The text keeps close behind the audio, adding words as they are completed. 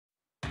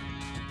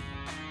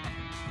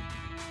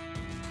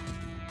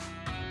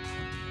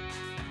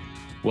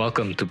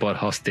Welcome to Bought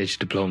Hostage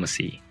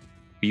Diplomacy.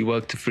 We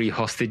work to free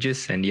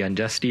hostages and the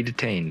unjustly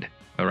detained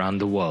around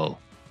the world.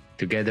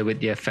 Together with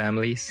their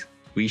families,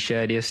 we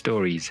share their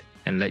stories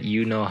and let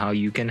you know how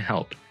you can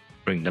help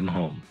bring them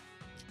home.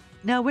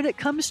 Now, when it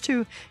comes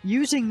to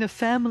using the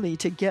family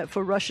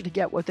for Russia to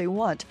get what they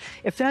want,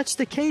 if that's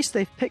the case,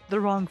 they've picked the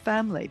wrong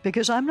family,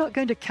 because I'm not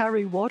going to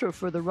carry water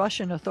for the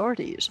Russian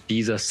authorities.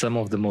 These are some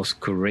of the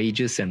most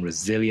courageous and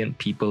resilient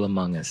people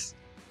among us.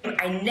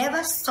 I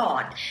never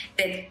thought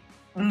that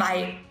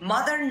my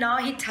mother,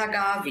 Nahi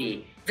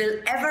Tagavi, will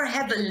ever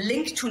have a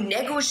link to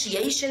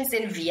negotiations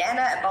in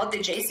Vienna about the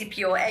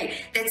JCPOA.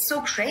 That's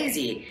so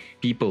crazy.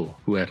 People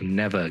who have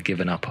never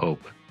given up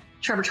hope.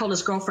 Trevor told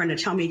his girlfriend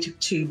to tell me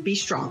to be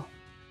strong.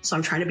 So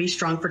I'm trying to be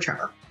strong for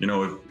Trevor. You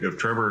know, if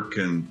Trevor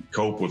can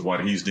cope with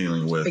what he's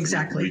dealing with,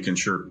 exactly, we can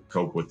sure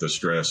cope with the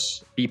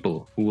stress.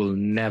 People who will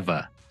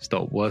never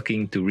stop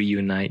working to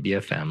reunite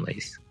their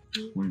families.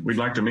 We'd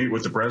like to meet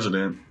with the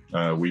president.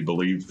 We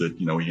believe that,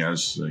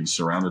 he's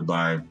surrounded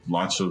by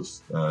lots of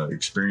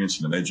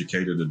experienced and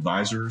educated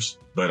advisors,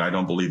 but I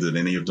don't believe that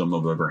any of them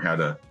have ever had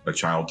a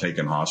child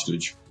taken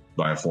hostage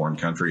by a foreign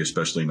country,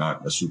 especially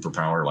not a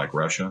superpower like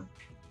Russia.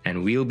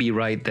 And we'll be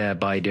right there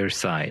by their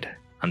side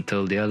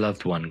until their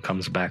loved one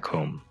comes back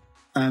home.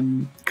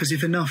 Because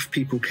if enough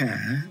people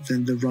care,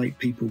 then the right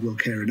people will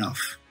care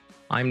enough.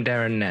 I'm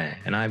Darren Nair,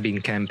 and I've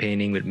been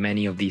campaigning with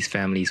many of these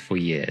families for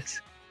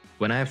years.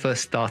 When I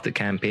first started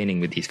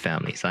campaigning with these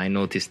families, I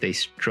noticed they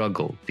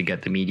struggled to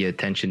get the media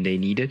attention they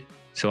needed.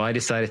 So I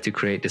decided to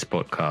create this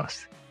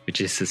podcast,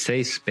 which is a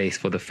safe space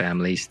for the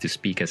families to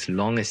speak as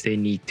long as they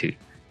need to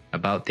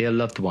about their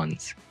loved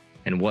ones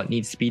and what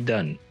needs to be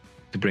done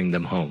to bring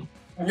them home.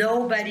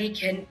 Nobody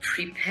can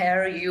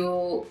prepare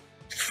you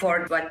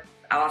for what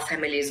our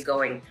family is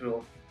going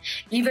through.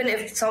 Even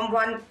if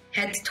someone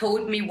had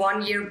told me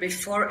 1 year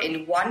before,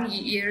 in 1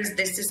 year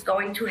this is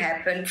going to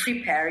happen,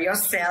 prepare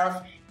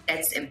yourself.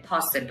 It's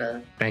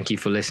impossible. Thank you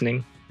for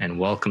listening, and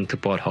welcome to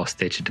Bought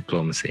Hostage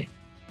Diplomacy.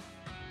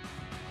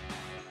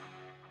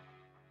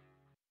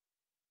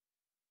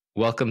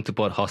 Welcome to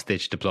Bought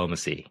Hostage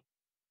Diplomacy.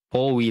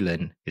 Paul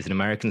Whelan is an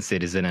American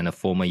citizen and a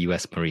former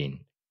U.S.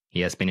 Marine.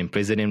 He has been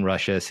imprisoned in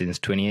Russia since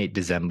 28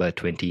 December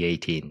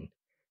 2018.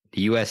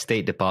 The U.S.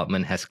 State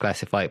Department has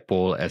classified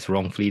Paul as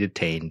wrongfully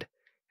detained,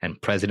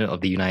 and President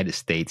of the United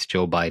States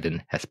Joe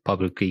Biden has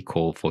publicly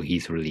called for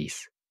his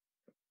release.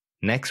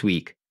 Next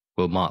week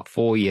will mark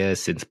 4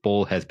 years since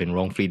Paul has been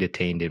wrongfully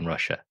detained in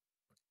Russia.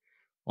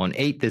 On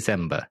 8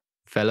 December,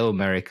 fellow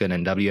American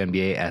and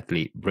WNBA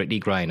athlete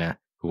Brittney Griner,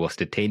 who was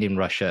detained in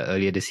Russia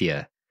earlier this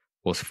year,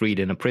 was freed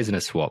in a prisoner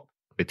swap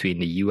between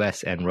the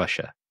US and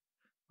Russia.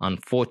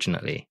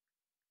 Unfortunately,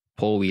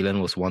 Paul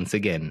Whelan was once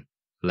again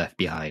left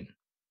behind.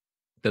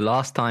 The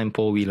last time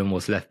Paul Whelan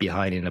was left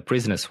behind in a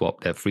prisoner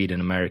swap that freed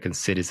an American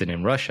citizen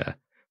in Russia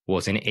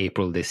was in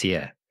April this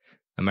year.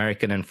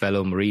 American and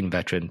fellow Marine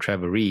veteran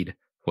Trevor Reed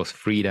was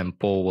freed and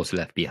Paul was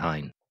left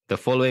behind. The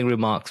following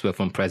remarks were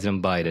from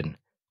President Biden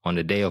on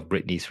the day of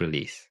Brittney's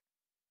release.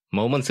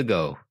 Moments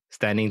ago,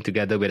 standing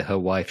together with her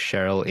wife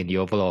Cheryl in the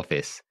Oval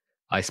Office,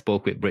 I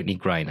spoke with Brittney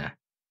Griner.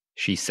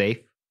 She's safe,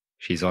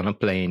 she's on a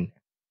plane,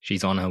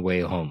 she's on her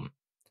way home.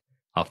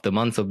 After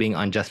months of being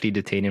unjustly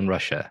detained in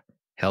Russia,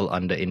 held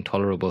under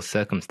intolerable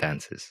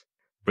circumstances,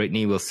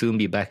 Brittney will soon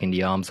be back in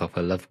the arms of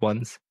her loved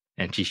ones,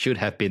 and she should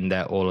have been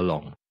there all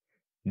along.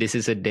 This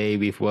is a day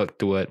we've worked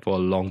toward for a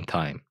long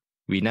time.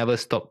 We never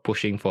stopped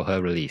pushing for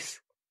her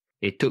release.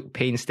 It took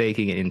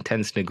painstaking and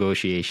intense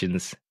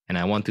negotiations, and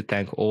I want to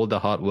thank all the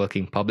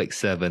hardworking public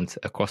servants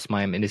across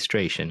my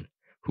administration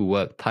who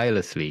worked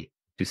tirelessly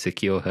to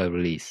secure her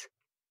release.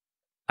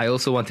 I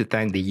also want to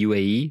thank the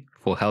UAE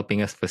for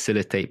helping us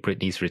facilitate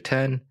Brittney's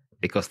return,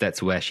 because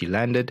that's where she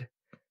landed.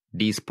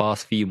 These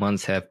past few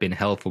months have been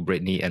hell for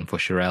Brittney and for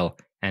Cheryl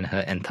and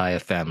her entire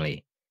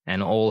family,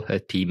 and all her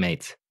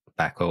teammates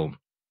back home.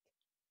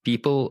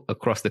 People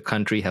across the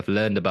country have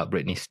learned about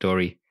Brittney's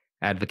story,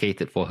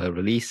 advocated for her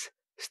release,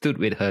 stood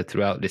with her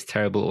throughout this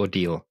terrible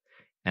ordeal,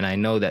 and I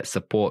know that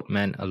support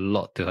meant a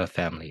lot to her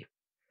family.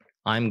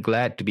 I'm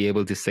glad to be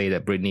able to say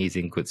that Brittney is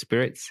in good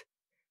spirits.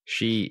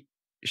 She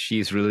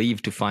is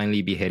relieved to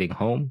finally be heading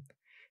home,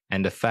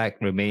 and the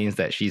fact remains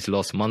that she's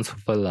lost months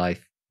of her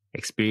life,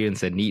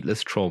 experienced a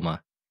needless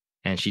trauma,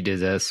 and she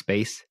deserves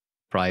space,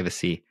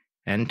 privacy,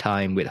 and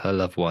time with her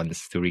loved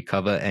ones to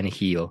recover and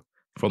heal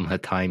from her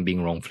time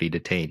being wrongfully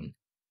detained.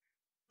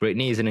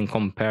 Brittney is an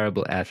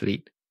incomparable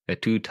athlete, a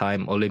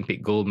two-time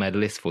Olympic gold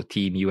medalist for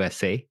Team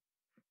USA.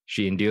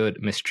 She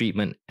endured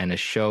mistreatment and a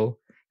show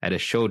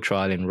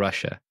trial in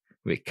Russia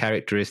with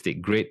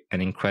characteristic grit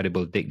and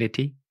incredible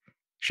dignity.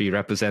 She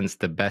represents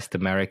the best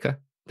America,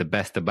 the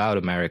best about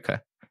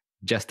America,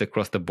 just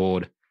across the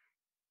board,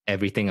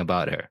 everything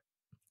about her.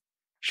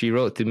 She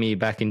wrote to me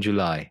back in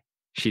July.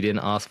 She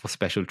didn't ask for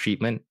special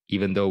treatment,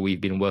 even though we've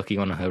been working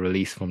on her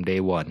release from day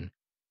one.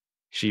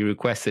 She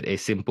requested a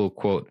simple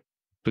quote,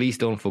 "Please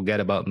don't forget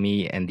about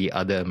me and the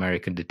other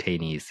American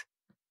detainees.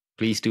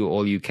 Please do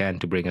all you can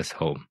to bring us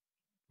home."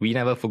 We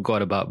never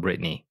forgot about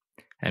Brittney,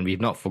 and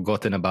we've not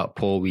forgotten about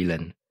Paul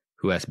Whelan,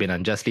 who has been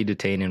unjustly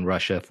detained in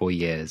Russia for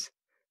years.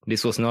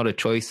 This was not a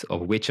choice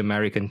of which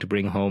American to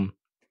bring home.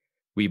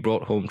 We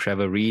brought home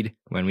Trevor Reed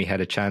when we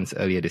had a chance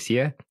earlier this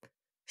year.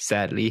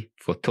 Sadly,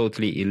 for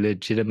totally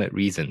illegitimate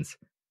reasons,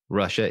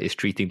 Russia is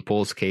treating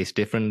Paul's case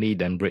differently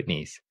than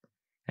Brittney's.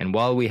 And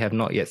while we have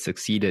not yet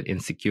succeeded in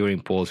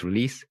securing Paul's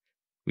release,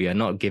 we are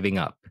not giving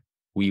up.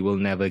 We will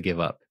never give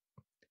up.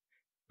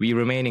 We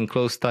remain in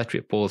close touch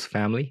with Paul's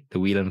family, the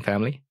Whelan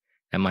family,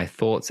 and my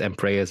thoughts and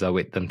prayers are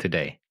with them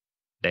today.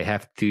 They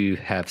have to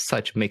have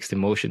such mixed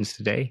emotions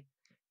today,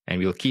 and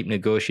we'll keep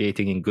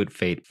negotiating in good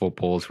faith for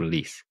Paul's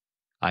release.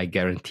 I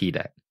guarantee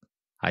that.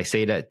 I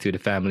say that to the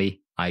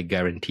family, I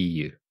guarantee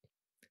you.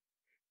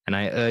 And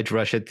I urge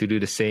Russia to do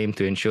the same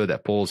to ensure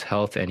that Paul's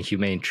health and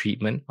humane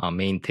treatment are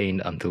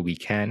maintained until we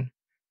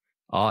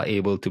are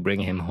able to bring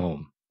him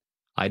home.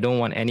 I don't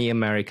want any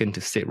American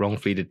to sit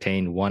wrongfully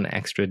detained one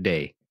extra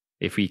day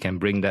if we can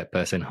bring that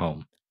person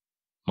home.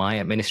 My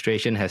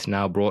administration has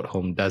now brought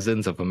home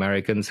dozens of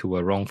Americans who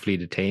were wrongfully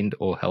detained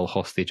or held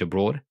hostage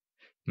abroad,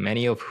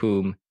 many of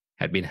whom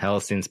had been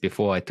held since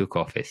before I took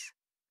office.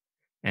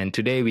 And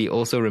today we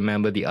also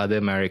remember the other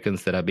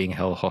Americans that are being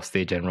held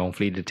hostage and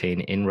wrongfully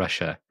detained in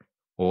Russia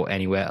or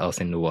anywhere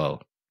else in the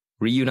world.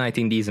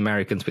 Reuniting these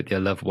Americans with their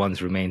loved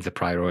ones remains a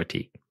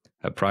priority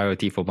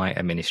for my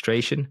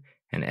administration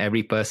and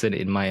every person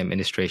in my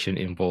administration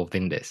involved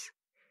in this.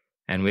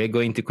 And we're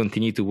going to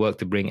continue to work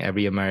to bring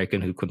every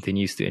American who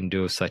continues to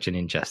endure such an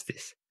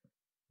injustice.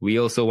 We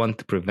also want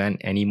to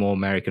prevent any more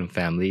American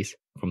families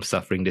from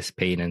suffering this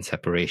pain and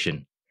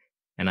separation.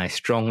 And I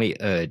strongly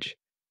urge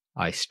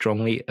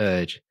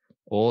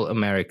all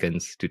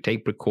Americans to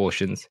take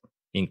precautions,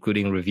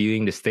 including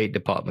reviewing the State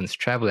Department's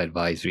travel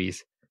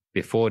advisories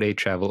before they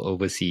travel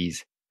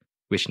overseas,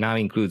 which now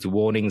includes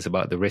warnings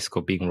about the risk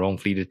of being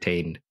wrongfully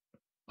detained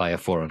by a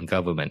foreign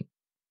government.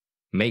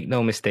 Make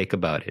no mistake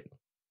about it,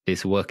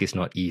 this work is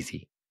not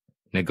easy.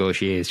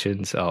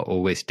 Negotiations are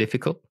always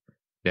difficult.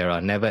 There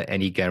are never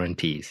any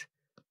guarantees.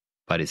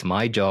 But it's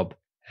my job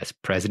as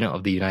President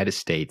of the United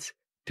States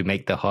to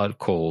make the hard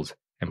calls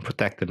and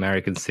protect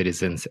American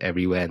citizens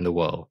everywhere in the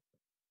world.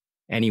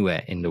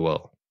 Anywhere in the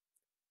world.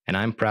 And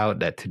I'm proud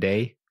that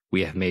today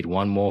we have made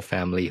one more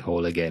family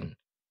whole again.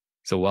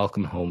 So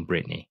welcome home,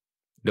 Brittney.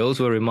 Those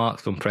were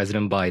remarks from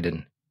President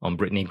Biden on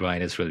Brittney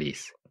Griner's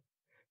release.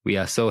 We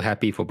are so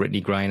happy for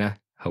Brittney Griner,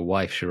 her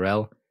wife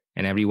Sherelle,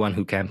 and everyone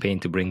who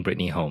campaigned to bring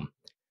Brittney home.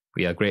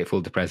 We are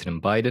grateful to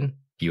President Biden,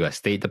 the U.S.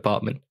 State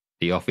Department,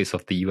 the Office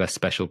of the U.S.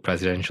 Special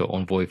Presidential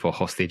Envoy for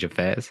Hostage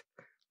Affairs,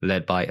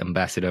 led by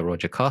Ambassador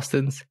Roger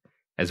Carstens,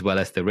 as well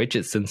as the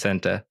Richardson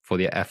Center for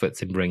their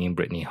efforts in bringing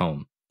Brittney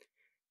home.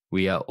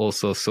 We are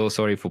also so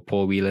sorry for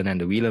Paul Whelan and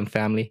the Whelan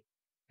family,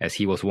 as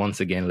he was once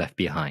again left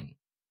behind.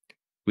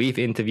 We've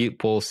interviewed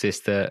Paul's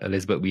sister,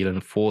 Elizabeth Whelan,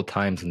 4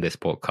 times in this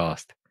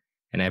podcast,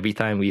 and every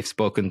time we've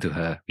spoken to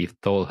her, we've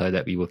told her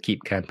that we will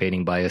keep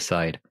campaigning by her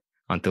side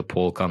until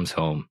Paul comes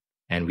home,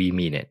 and we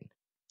mean it.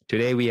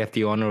 Today we have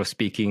the honor of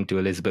speaking to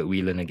Elizabeth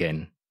Whelan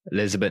again.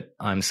 Elizabeth,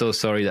 I'm so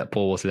sorry that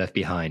Paul was left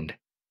behind.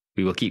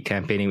 We will keep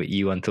campaigning with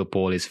you until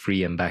Paul is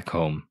free and back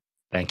home.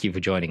 Thank you for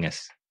joining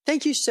us.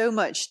 Thank you so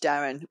much,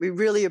 Darren. We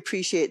really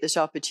appreciate this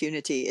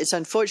opportunity. It's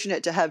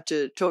unfortunate to have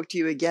to talk to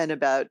you again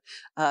about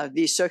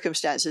these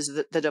circumstances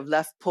that have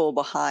left Paul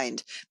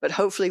behind, but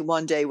hopefully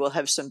one day we'll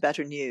have some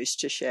better news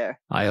to share.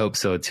 I hope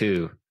so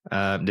too.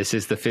 This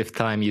is the 5th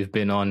time you've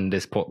been on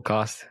this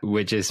podcast,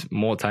 which is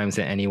more times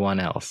than anyone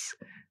else.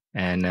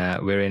 And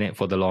we're in it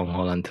for the long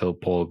haul until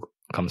Paul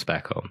comes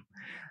back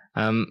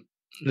home.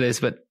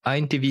 Elizabeth, I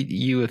interviewed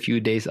you a few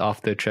days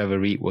after Trevor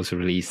Reed was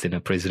released in a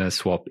prisoner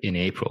swap in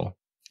April,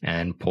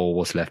 and Paul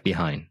was left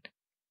behind.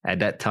 At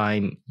that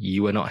time,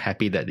 you were not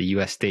happy that the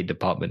U.S. State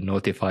Department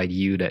notified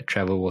you that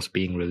Trevor was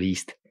being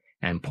released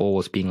and Paul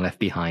was being left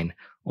behind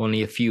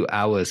only a few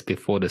hours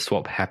before the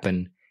swap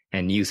happened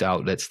and news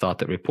outlets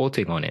started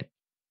reporting on it.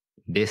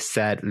 This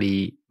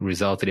sadly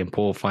resulted in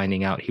Paul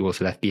finding out he was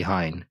left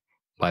behind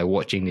by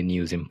watching the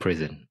news in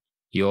prison.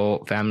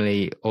 Your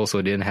family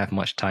also didn't have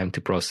much time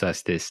to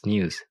process this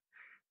news.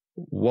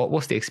 What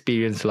was the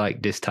experience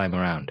like this time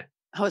around?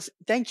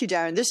 Thank you,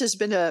 Darren. This has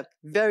been a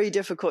very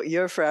difficult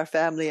year for our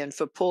family and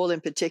for Paul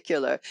in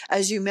particular.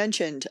 As you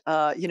mentioned,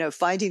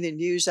 finding the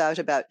news out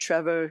about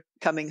Trevor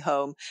coming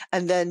home,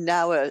 and then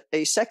now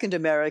a second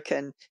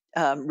American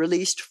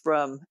released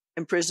from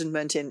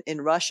imprisonment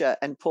in Russia,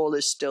 and Paul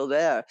is still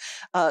there.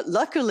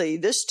 Luckily,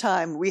 this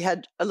time we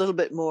had a little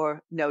bit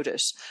more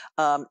notice.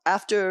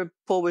 After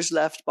Paul was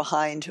left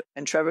behind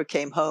and Trevor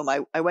came home,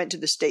 I went to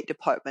the State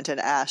Department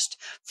and asked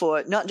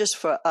for, not just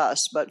for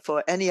us, but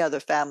for any other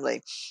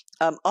family.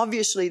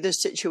 Obviously,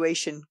 this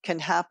situation can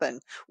happen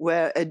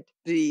where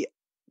the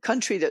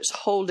country that's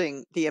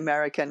holding the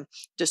American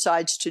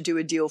decides to do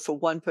a deal for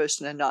one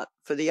person and not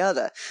for the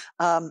other.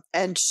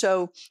 And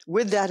so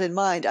with that in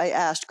mind, I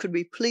asked, could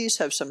we please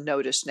have some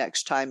notice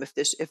next time if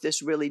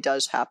this really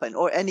does happen,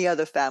 or any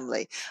other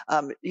family?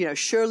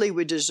 Surely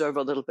we deserve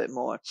a little bit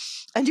more.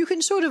 And you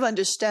can sort of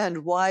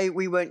understand why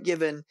we weren't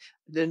given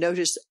the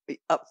notice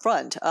up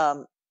front.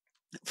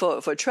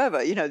 for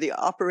Trevor, the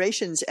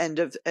operations end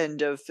of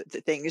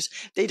the things.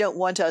 They don't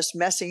want us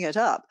messing it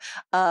up.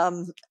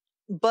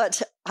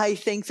 But I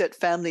think that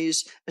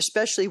families,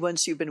 especially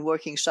once you've been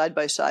working side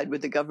by side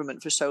with the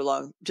government for so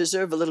long,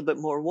 deserve a little bit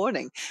more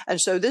warning. And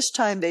so this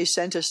time they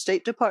sent a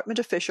State Department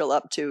official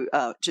up to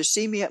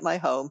see me at my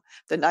home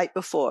the night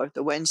before,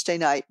 the Wednesday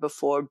night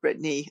before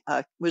Brittney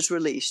was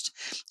released.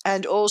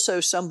 And also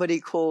somebody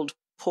called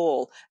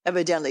Paul.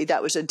 Evidently,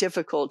 that was a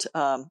difficult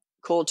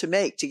call to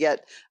make, to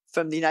get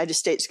from the United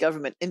States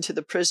government into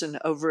the prison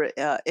over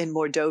in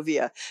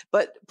Mordovia.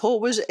 But Paul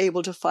was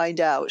able to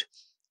find out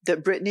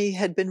that Brittney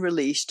had been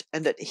released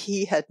and that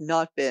he had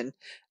not been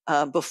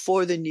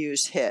before the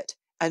news hit.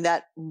 And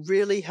that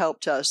really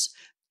helped us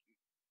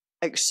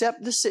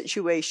accept the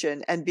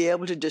situation and be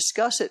able to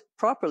discuss it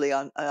properly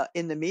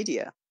in the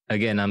media.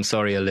 Again, I'm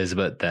sorry,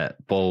 Elizabeth,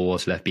 that Paul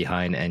was left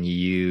behind and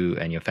you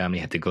and your family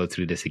had to go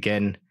through this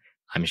again.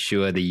 I'm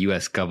sure the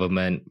US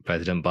government,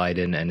 President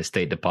Biden, and the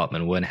State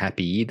Department weren't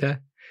happy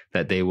either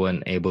that they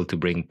weren't able to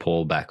bring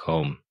Paul back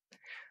home.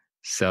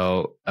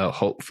 So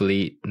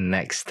hopefully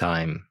next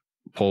time,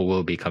 Paul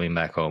will be coming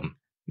back home.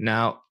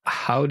 Now,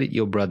 how did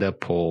your brother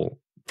Paul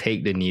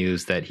take the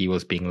news that he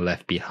was being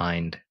left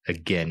behind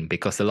again?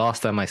 Because the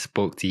last time I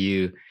spoke to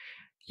you,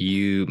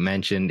 you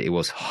mentioned it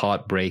was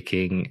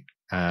heartbreaking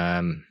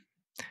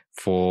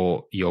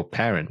for your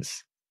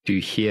parents to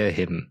hear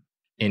him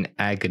in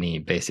agony,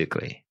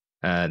 basically,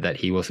 that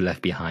he was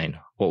left behind.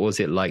 What was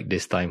it like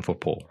this time for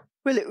Paul?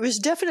 Well, it was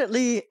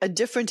definitely a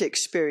different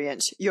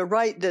experience. You're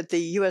right that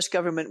the U.S.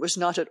 government was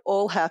not at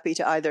all happy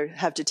to either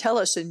have to tell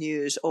us the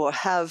news or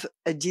have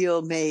a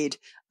deal made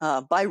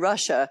by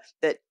Russia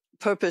that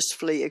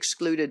purposefully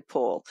excluded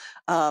Paul.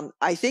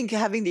 I think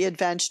having the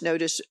advance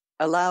notice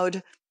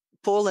allowed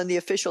Paul and the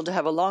official to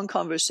have a long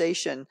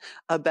conversation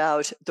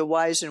about the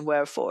whys and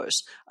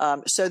wherefores,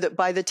 so that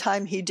by the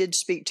time he did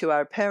speak to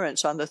our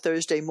parents on the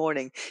Thursday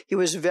morning, he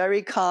was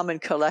very calm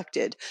and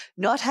collected,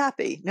 not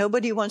happy.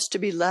 Nobody wants to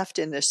be left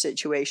in this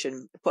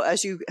situation. But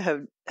as you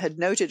had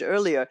noted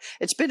earlier,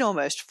 it's been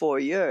almost 4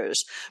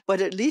 years, but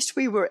at least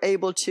we were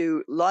able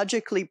to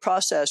logically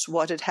process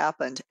what had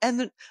happened.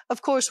 And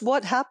of course,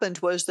 what happened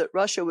was that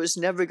Russia was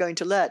never going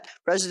to let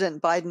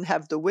President Biden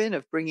have the win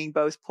of bringing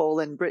both Paul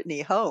and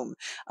Brittney home.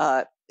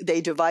 They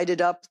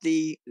divided up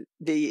the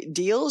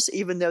deals,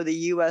 even though the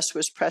U.S.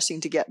 was pressing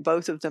to get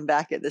both of them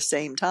back at the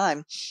same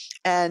time.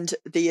 And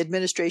the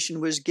administration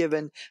was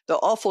given the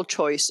awful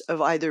choice of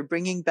either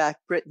bringing back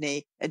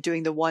Brittney and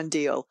doing the one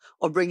deal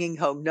or bringing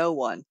home no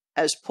one,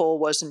 as Paul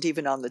wasn't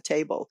even on the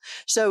table.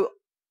 So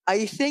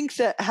I think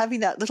that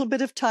having that little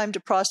bit of time to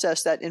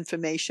process that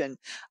information,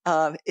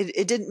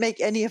 it didn't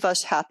make any of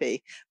us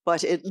happy,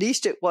 but at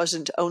least it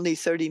wasn't only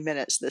 30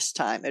 minutes this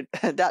time.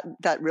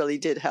 That really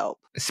did help.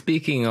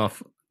 Speaking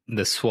of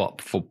the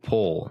swap for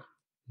Paul,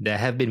 there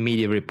have been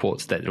media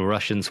reports that the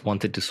Russians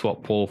wanted to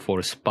swap Paul for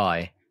a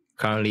spy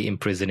currently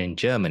imprisoned in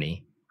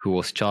Germany who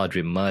was charged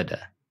with murder.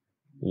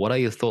 What are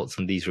your thoughts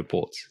on these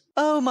reports?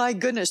 Oh, my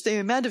goodness. The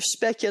amount of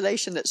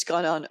speculation that's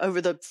gone on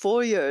over the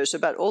 4 years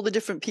about all the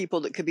different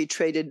people that could be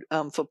traded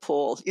for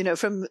Paul.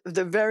 From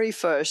the very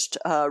first,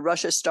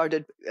 Russia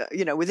started,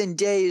 within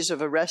days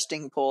of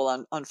arresting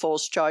Paul on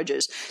false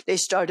charges, they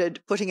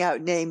started putting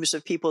out names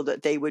of people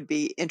that they would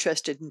be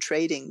interested in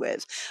trading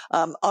with.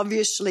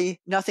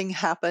 Obviously, nothing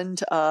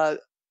happened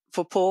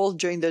for Paul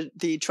during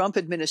the Trump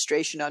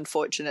administration,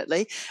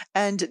 unfortunately.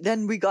 And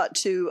then we got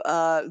to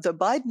the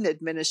Biden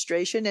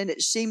administration, and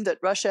it seemed that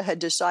Russia had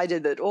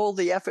decided that all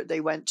the effort they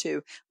went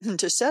to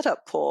set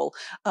up Paul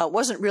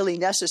wasn't really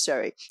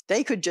necessary.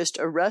 They could just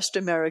arrest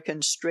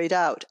Americans straight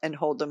out and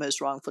hold them as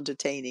wrongful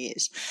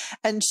detainees.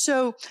 And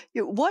so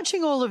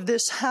watching all of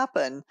this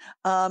happen,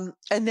 and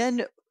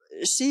then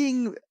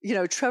seeing,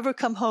 Trevor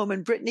come home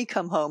and Brittney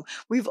come home,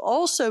 we've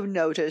also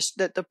noticed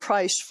that the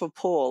price for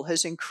Paul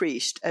has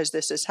increased as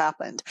this has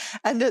happened,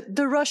 and that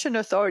the Russian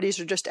authorities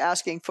are just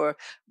asking for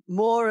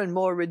more and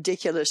more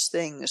ridiculous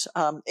things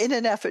in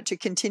an effort to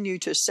continue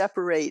to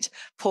separate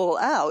Paul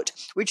out,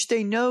 which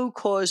they know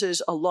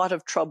causes a lot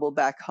of trouble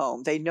back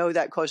home. They know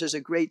that causes a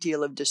great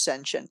deal of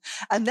dissension.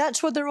 And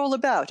that's what they're all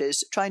about,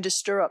 is trying to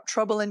stir up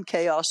trouble and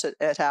chaos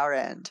at our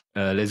end.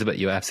 Elizabeth,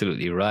 you're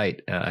absolutely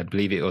right. I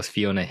believe it was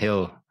Fiona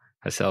Hill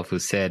herself who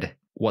said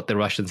what the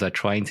Russians are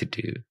trying to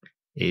do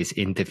is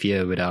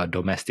interfere with our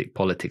domestic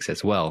politics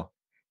as well.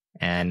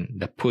 And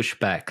the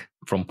pushback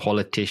from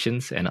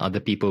politicians and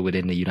other people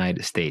within the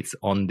United States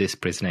on this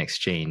prisoner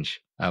exchange,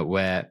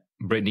 where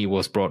Brittney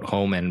was brought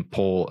home and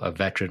Paul, a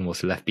veteran,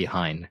 was left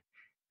behind,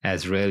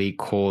 has really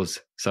caused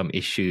some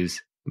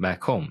issues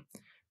back home.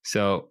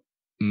 So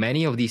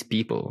many of these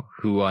people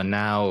who are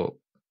now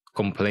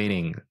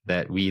complaining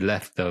that we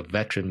left the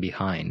veteran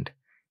behind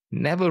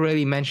never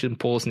really mentioned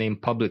Paul's name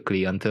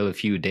publicly until a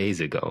few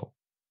days ago.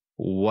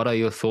 What are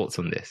your thoughts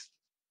on this?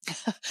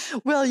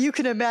 Well, you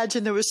can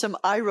imagine there was some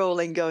eye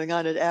rolling going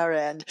on at our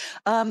end.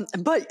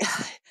 But,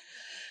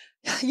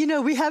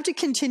 we have to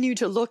continue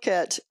to look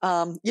at,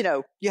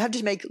 you have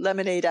to make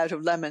lemonade out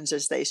of lemons,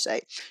 as they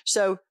say.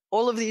 So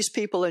all of these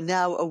people are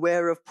now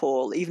aware of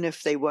Paul, even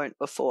if they weren't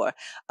before.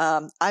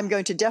 I'm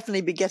going to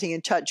definitely be getting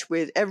in touch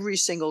with every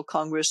single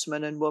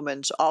congressman and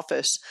woman's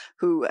office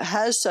who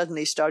has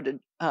suddenly started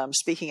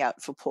speaking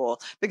out for Paul,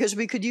 because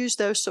we could use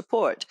their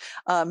support.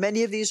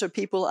 Many of these are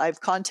people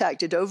I've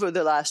contacted over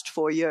the last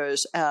 4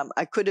 years.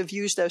 I could have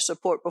used their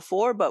support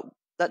before, but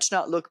let's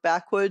not look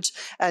backwards,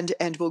 and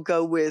we'll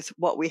go with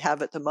what we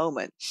have at the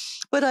moment.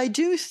 But I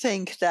do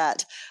think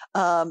that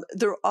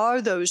there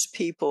are those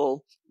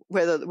people,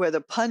 whether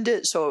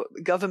pundits or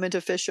government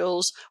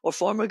officials or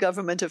former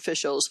government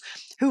officials,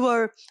 who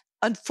are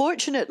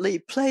unfortunately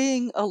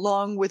playing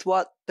along with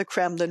what the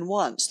Kremlin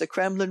wants. The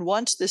Kremlin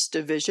wants this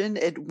division.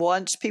 It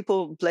wants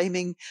people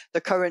blaming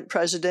the current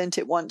president.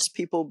 It wants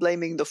people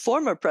blaming the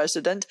former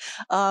president.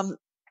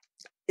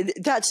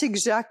 That's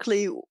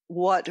exactly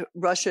what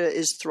Russia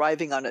is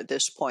thriving on at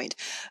this point.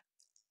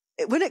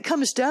 When it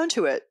comes down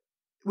to it,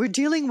 we're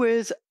dealing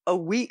with a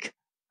weak,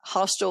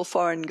 hostile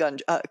foreign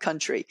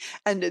country.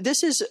 And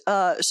this is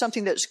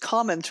something that's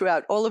common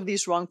throughout all of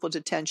these wrongful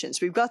detentions.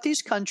 We've got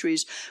these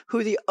countries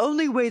who the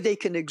only way they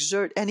can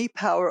exert any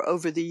power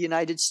over the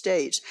United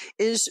States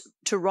is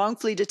to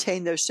wrongfully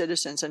detain their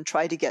citizens and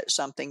try to get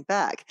something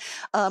back.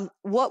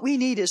 What we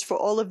need is for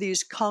all of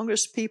these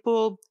Congress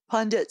people,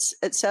 pundits,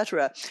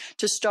 etc.,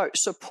 to start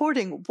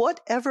supporting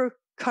whatever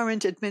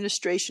current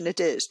administration it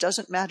is,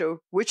 doesn't matter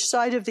which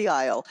side of the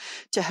aisle,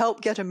 to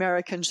help get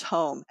Americans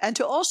home, and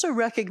to also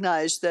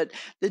recognize that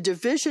the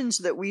divisions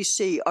that we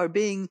see are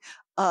being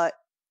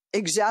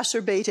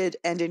exacerbated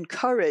and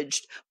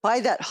encouraged by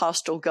that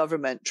hostile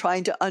government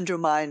trying to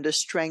undermine the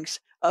strength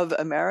of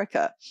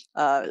America.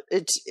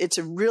 It's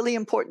really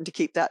important to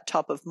keep that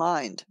top of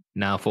mind.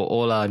 Now, for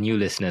all our new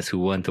listeners who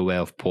weren't aware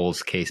of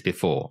Paul's case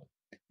before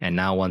and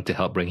now want to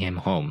help bring him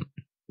home,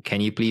 can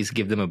you please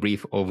give them a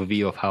brief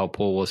overview of how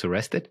Paul was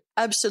arrested?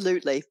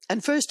 Absolutely.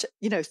 And first,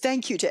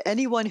 thank you to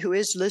anyone who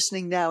is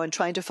listening now and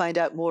trying to find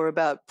out more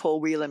about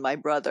Paul Whelan, my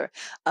brother.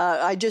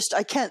 I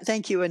can't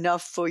thank you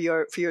enough for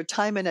your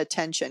time and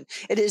attention.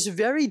 It is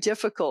very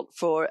difficult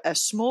for a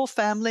small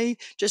family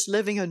just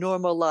living a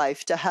normal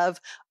life to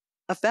have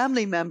a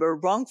family member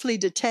wrongfully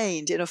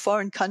detained in a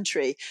foreign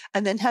country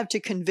and then have to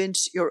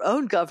convince your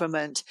own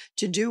government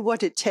to do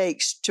what it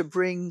takes to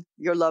bring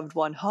your loved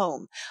one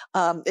home.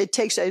 It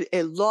takes a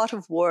lot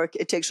of work.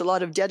 It takes a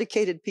lot of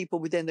dedicated people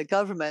within the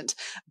government,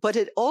 but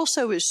it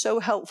also is so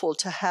helpful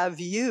to have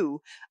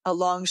you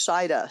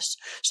alongside us.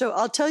 So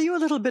I'll tell you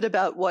a little bit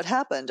about what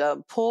happened.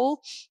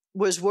 Paul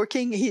was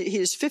working,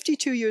 he's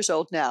 52 years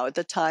old now. At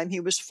the time,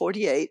 he was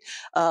 48.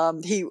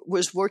 He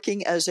was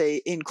working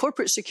in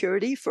corporate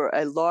security for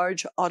a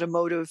large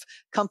automotive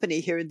company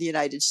here in the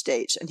United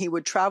States. And he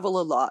would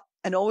travel a lot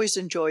and always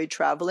enjoyed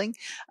traveling,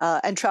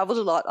 and traveled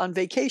a lot on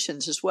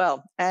vacations as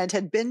well, and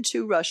had been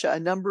to Russia a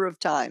number of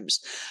times,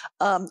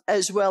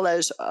 as well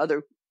as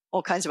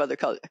all kinds of other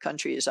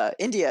countries,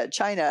 India,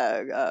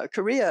 China,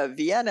 Korea,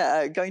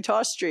 Vienna, going to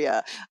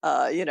Austria,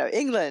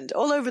 England,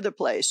 all over the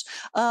place.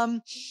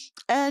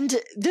 And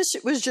this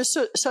was just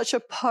such a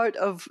part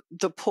of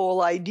the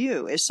Paul I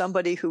knew, as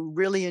somebody who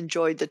really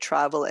enjoyed the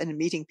travel and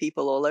meeting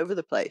people all over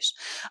the place.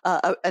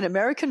 An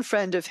American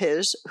friend of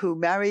his who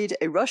married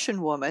a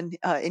Russian woman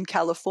in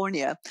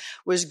California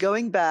was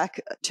going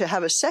back to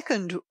have a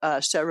second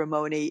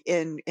ceremony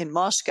in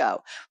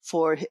Moscow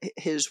for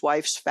his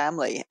wife's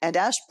family, and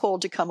asked Paul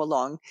to come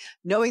along,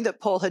 knowing that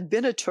Paul had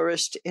been a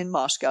tourist in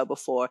Moscow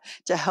before,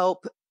 to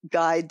help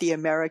guide the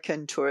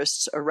American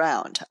tourists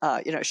around,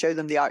 show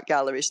them the art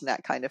galleries and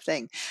that kind of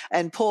thing.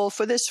 And Paul,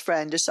 for this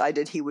friend,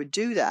 decided he would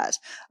do that.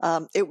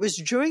 It was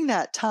during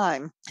that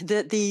time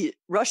that the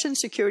Russian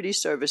security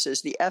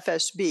services, the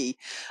FSB,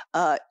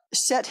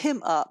 set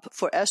him up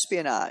for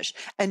espionage,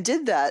 and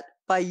did that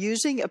by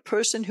using a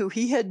person who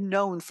he had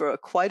known for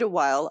quite a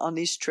while on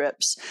these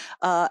trips,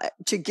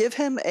 to give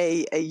him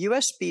a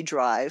USB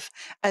drive.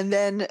 And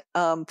then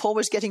Paul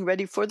was getting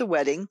ready for the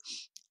wedding.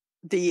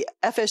 The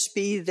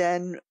FSB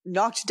then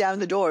knocked down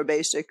the door,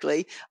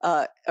 basically,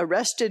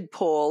 arrested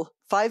Paul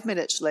 5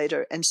 minutes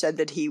later, and said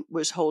that he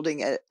was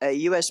holding a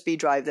USB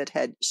drive that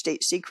had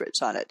state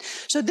secrets on it.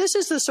 So this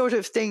is the sort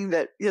of thing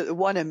that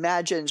one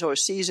imagines or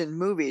sees in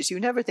movies. You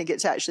never think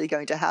it's actually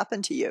going to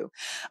happen to you.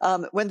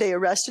 When they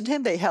arrested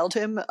him, they held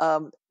him,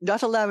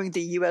 not allowing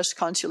the U.S.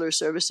 consular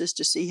services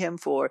to see him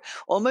for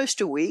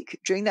almost a week.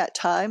 During that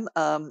time,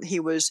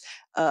 he was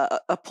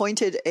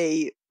appointed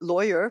a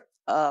lawyer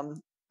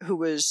who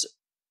was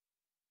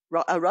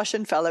a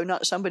Russian fellow,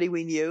 not somebody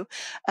we knew.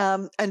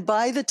 And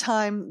by the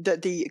time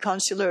that the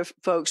consular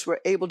folks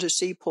were able to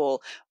see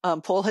Paul,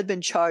 Paul had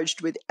been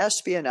charged with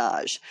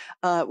espionage,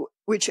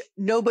 which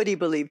nobody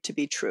believed to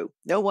be true.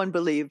 No one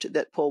believed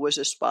that Paul was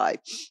a spy.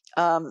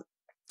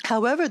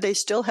 However, they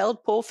still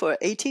held Paul for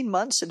 18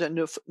 months in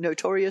a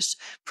notorious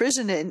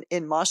prison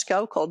in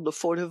Moscow called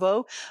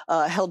Lefortovo,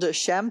 held a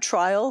sham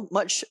trial,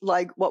 much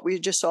like what we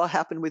just saw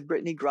happen with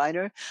Brittney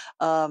Griner.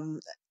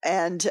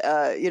 And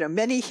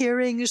many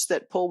hearings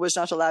that Paul was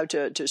not allowed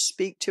to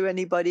speak to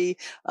anybody.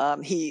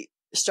 He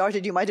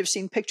started, you might have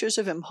seen pictures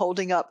of him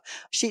holding up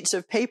sheets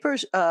of paper,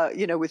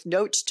 with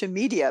notes to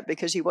media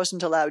because he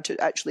wasn't allowed to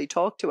actually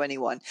talk to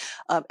anyone.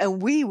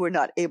 And we were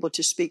not able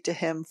to speak to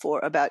him for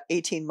about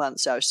 18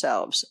 months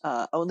ourselves,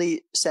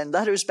 only send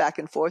letters back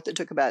and forth. It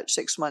took about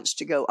 6 months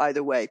to go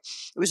either way. It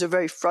was a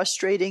very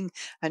frustrating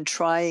and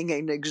trying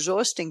and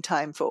exhausting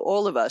time for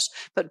all of us,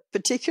 but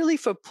particularly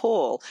for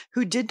Paul,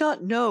 who did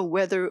not know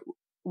whether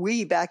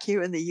we back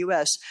here in the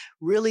U.S.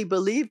 really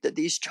believed that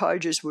these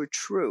charges were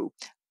true.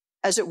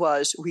 As it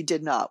was, we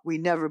did not. We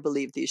never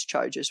believed these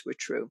charges were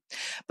true.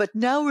 But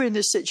now we're in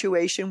this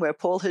situation where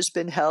Paul has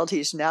been held.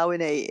 He's now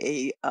in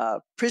a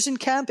prison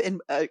camp in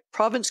a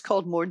province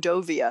called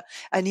Mordovia,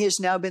 and he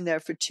has now been there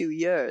for 2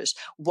 years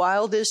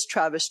while this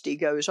travesty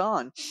goes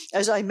on.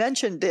 As I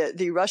mentioned,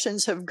 the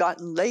Russians have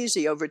gotten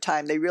lazy over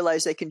time. They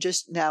realize they can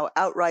just now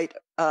outright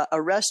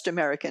arrest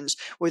Americans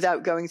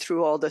without going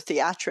through all the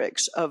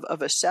theatrics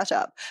of a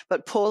setup.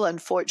 But Paul,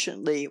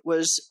 unfortunately,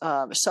 was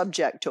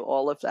subject to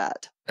all of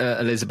that.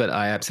 Elizabeth,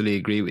 I absolutely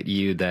agree with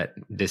you that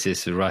this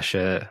is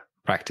Russia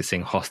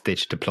practicing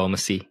hostage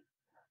diplomacy,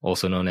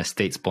 also known as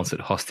state-sponsored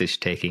hostage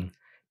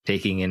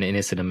taking an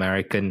innocent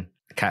American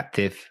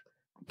captive,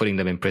 putting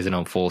them in prison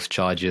on false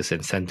charges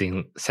and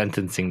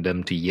sentencing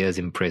them to years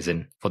in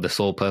prison for the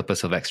sole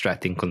purpose of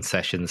extracting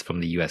concessions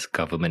from the US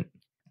government.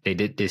 They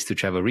did this to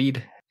Trevor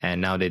Reed,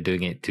 and now they're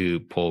doing it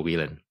to Paul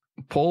Whelan.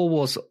 Paul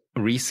was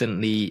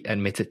recently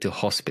admitted to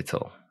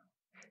hospital.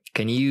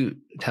 Can you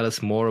tell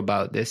us more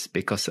about this?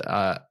 Because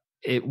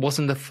it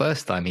wasn't the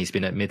first time he's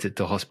been admitted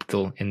to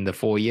hospital in the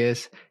 4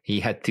 years.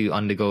 He had to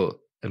undergo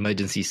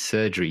emergency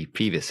surgery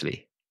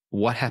previously.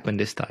 What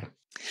happened this time?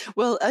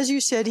 Well, as you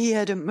said, he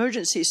had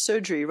emergency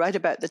surgery right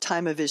about the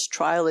time of his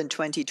trial in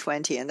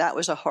 2020, and that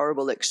was a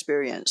horrible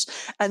experience.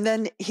 And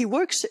then he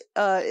works,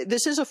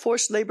 this is a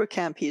forced labor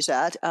camp he's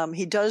at.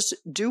 He does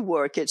do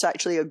work. It's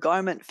actually a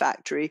garment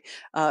factory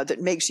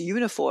that makes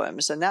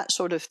uniforms and that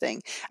sort of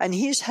thing. And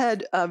he's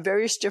had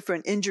various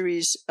different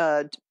injuries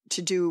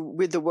to do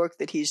with the work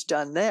that he's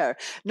done there.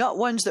 Not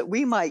ones that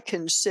we might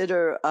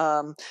consider,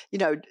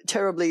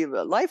 terribly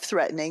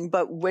life-threatening,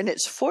 but when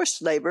it's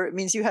forced labor, it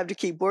means you have to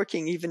keep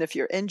working even if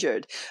you're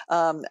injured.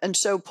 And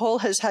so Paul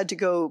has had to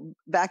go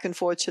back and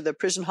forth to the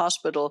prison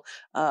hospital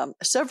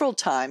several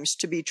times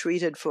to be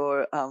treated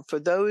for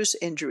those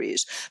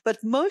injuries.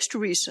 But most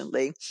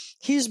recently,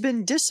 he's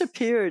been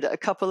disappeared a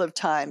couple of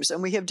times,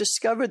 and we have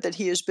discovered that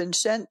he has been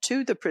sent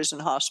to the prison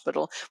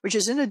hospital, which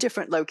is in a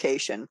different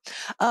location.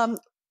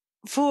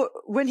 For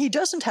when he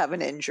doesn't have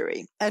an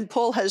injury, and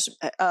Paul has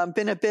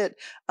been a bit,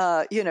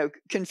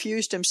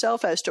 confused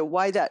himself as to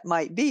why that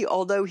might be,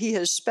 although he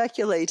has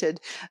speculated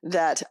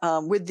that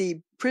with the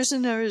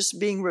prisoners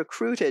being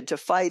recruited to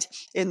fight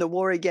in the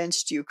war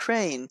against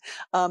Ukraine,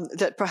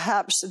 that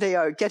perhaps they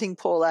are getting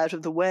Paul out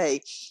of the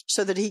way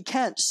so that he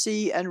can't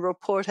see and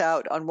report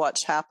out on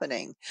what's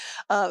happening.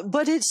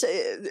 But it's...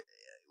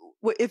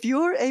 if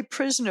you're a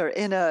prisoner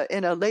in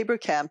a labor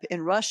camp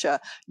in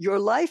Russia, your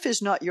life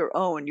is not your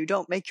own. You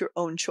don't make your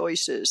own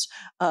choices.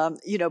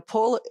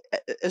 Paul,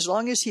 as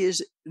long as he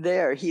is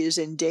there, he is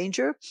in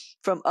danger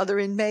from other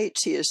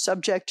inmates. He is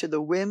subject to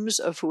the whims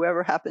of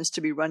whoever happens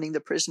to be running the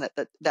prison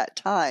at that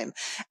time.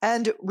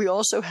 And we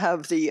also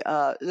have the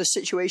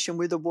situation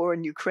with the war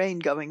in Ukraine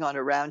going on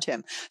around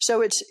him.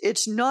 So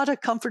it's not a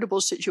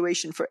comfortable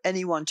situation for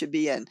anyone to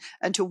be in.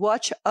 And to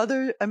watch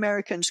other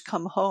Americans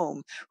come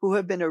home who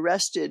have been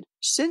arrested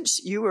since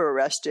you were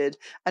arrested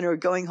and are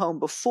going home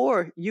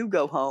before you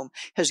go home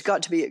has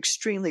got to be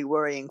extremely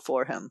worrying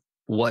for him.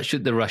 What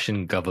should the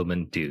Russian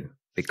government do?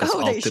 Because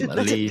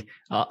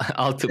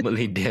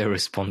ultimately they're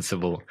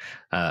responsible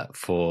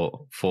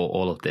for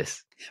all of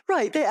this.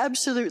 Right, they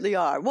absolutely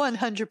are,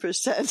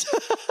 100%.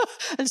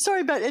 And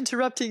sorry about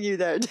interrupting you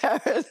there,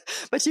 Darren,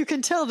 but you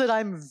can tell that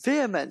I'm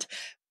vehement.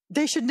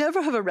 They should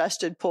never have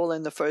arrested Paul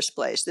in the first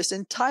place. This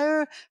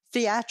entire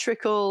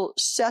theatrical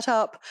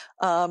setup,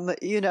 having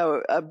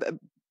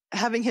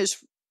his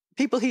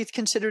people he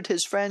considered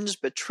his friends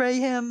betray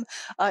him.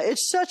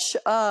 It's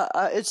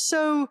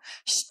so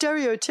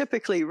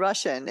stereotypically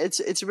Russian.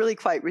 It's really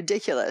quite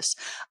ridiculous.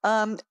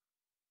 It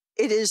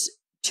is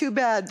too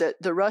bad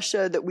that the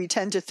Russia that we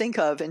tend to think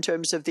of in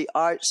terms of the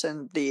arts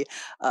and the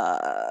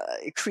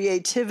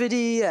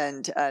creativity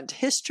and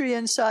history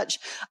and such,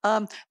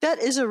 that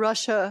is a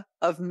Russia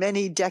of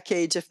many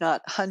decades, if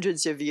not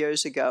hundreds of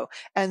years ago,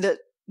 and that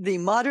the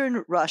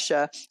modern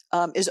Russia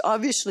is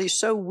obviously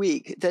so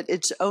weak that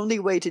its only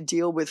way to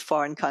deal with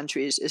foreign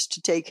countries is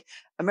to take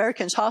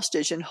Americans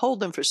hostage and hold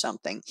them for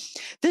something.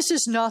 This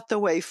is not the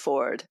way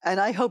forward. And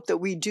I hope that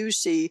we do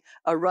see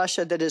a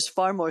Russia that is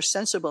far more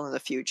sensible in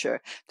the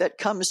future, that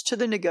comes to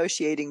the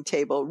negotiating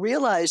table,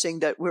 realizing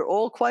that we're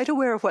all quite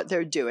aware of what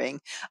they're doing,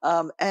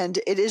 and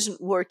it isn't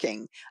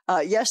working.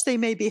 Yes, they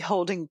may be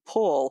holding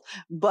Paul,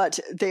 but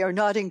they are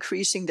not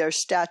increasing their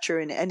stature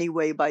in any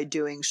way by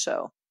doing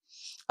so.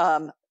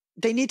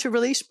 they need to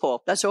release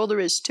Paul. That's all there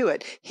is to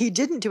it. He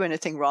didn't do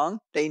anything wrong.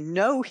 They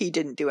know he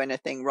didn't do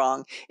anything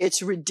wrong.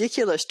 It's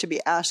ridiculous to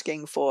be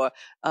asking for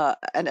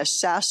an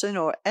assassin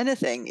or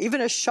anything.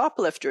 Even a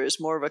shoplifter is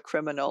more of a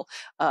criminal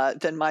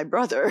than my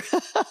brother.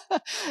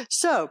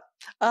 So,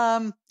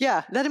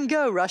 let him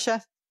go,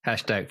 Russia.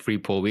 Hashtag free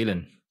Paul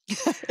Whelan.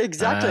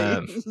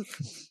 Exactly.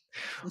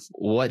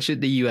 What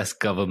should the U.S.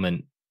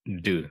 government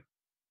do?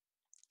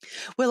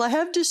 Well, I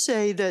have to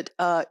say that,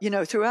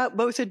 throughout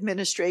both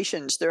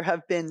administrations, there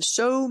have been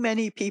so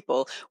many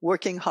people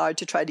working hard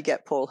to try to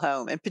get Paul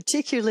home. And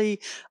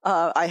particularly,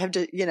 I have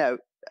to,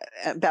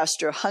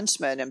 Ambassador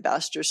Huntsman,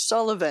 Ambassador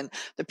Sullivan,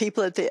 the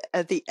people at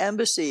the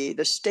embassy,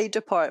 the State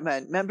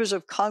Department, members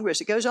of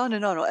Congress. It goes on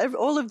and on,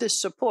 all of this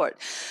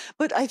support.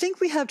 But I think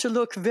we have to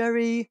look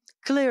very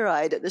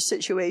clear-eyed at the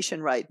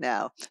situation right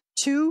now.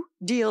 2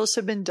 deals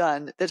have been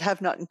done that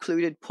have not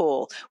included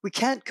Paul. We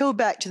can't go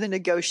back to the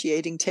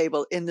negotiating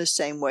table in the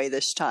same way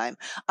this time.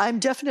 I'm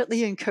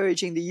definitely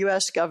encouraging the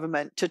U.S.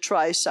 government to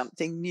try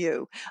something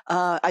new.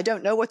 I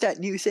don't know what that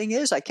new thing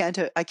is. I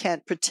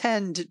can't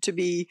pretend to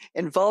be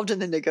involved in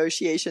the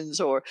negotiations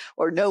or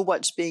know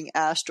what's being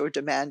asked or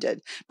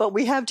demanded. But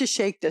we have to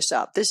shake this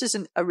up. This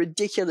isn't a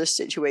ridiculous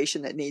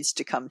situation that needs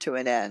to come to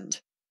an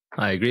end.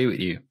 I agree with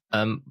you.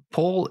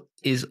 Paul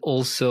is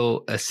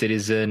also a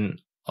citizen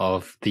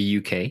of the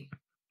UK,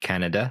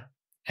 Canada,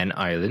 and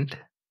Ireland.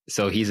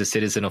 So he's a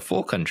citizen of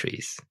 4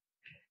 countries.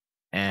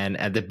 And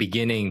at the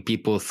beginning,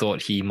 people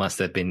thought he must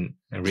have been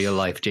a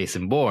real-life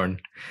Jason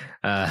Bourne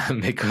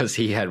because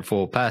he had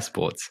 4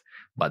 passports.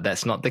 But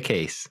that's not the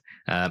case.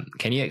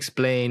 Can you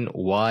explain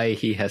why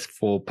he has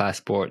 4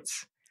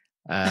 passports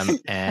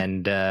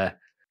and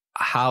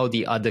how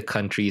the other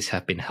countries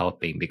have been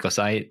helping? Because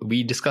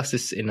we discussed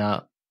this in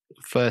our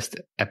first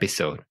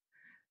episode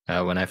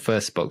when I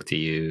first spoke to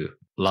you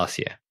last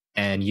year.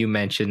 And you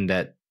mentioned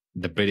that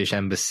the British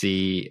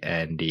Embassy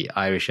and the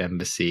Irish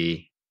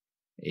Embassy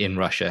in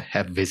Russia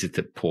have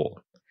visited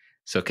Paul.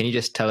 So can you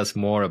just tell us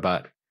more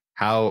about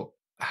how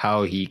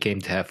he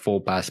came to have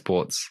 4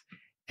 passports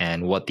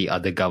and what the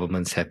other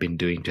governments have been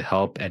doing to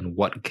help, and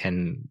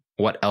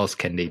what else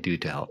can they do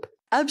to help?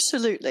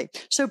 Absolutely.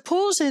 So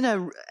Paul's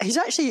he's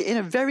actually in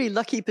a very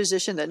lucky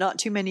position that not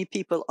too many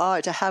people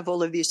are, to have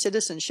all of these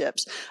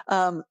citizenships.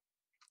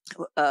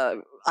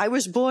 I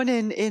was born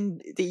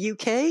in the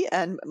UK,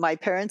 and my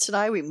parents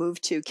and we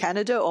moved to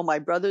Canada. All my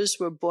brothers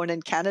were born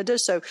in Canada.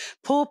 So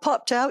Paul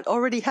popped out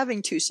already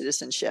having 2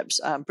 citizenships,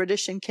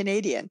 British and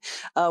Canadian.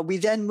 We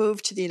then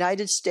moved to the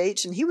United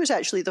States, and he was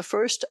actually the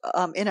first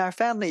in our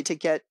family to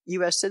get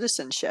U.S.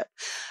 citizenship.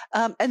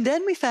 And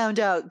then we found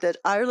out that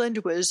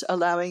Ireland was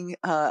allowing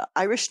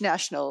Irish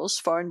nationals,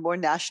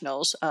 foreign-born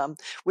nationals,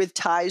 with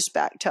ties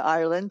back to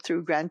Ireland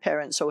through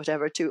grandparents or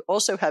whatever, to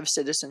also have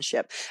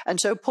citizenship.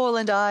 And so Paul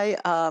and I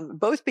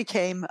both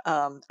became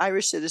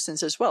Irish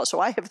citizens as well. So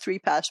I have 3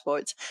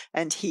 passports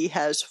and he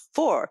has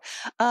 4.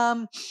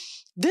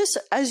 This,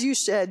 as you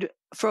said,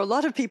 for a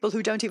lot of people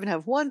who don't even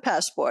have 1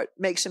 passport,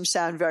 makes him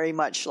sound very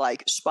much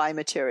like spy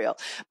material.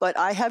 But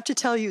I have to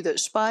tell you that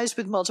spies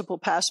with multiple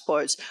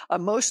passports are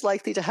most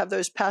likely to have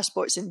those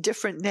passports in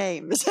different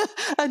names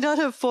and not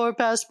have 4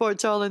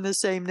 passports all in the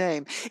same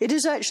name. It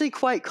is actually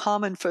quite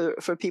common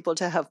for people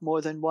to have more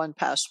than 1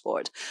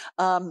 passport.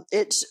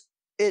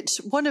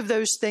 It's one of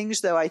those things,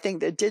 though, I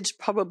think that did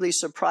probably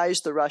surprise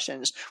the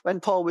Russians.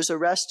 When Paul was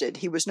arrested,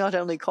 he was not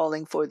only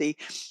calling for the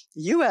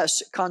U.S.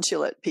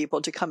 consulate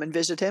people to come and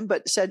visit him,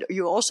 but said,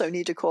 you also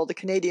need to call the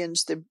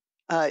Canadians, the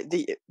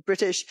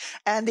British,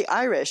 and the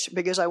Irish,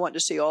 because I want to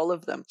see all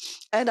of them.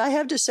 And I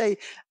have to say,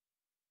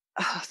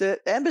 the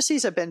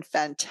embassies have been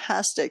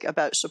fantastic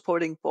about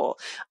supporting Paul.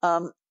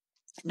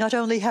 Not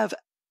only have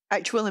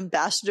actual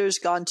ambassadors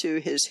gone to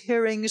his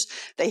hearings,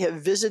 they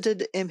have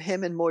visited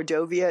him in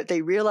Mordovia.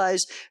 They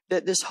realize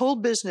that this whole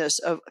business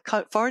of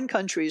foreign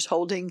countries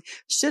holding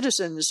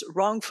citizens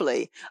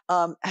wrongfully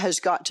has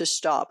got to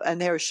stop. And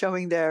they're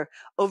showing their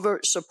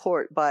overt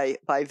support by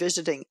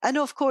visiting. And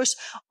of course,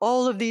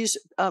 all of these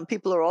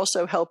people are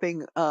also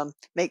helping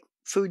make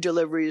food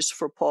deliveries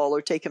for Paul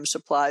or take him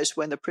supplies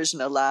when the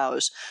prison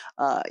allows.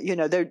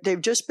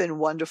 They've just been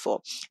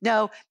wonderful.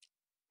 Now,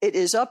 it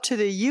is up to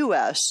the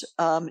U.S.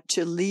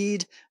 To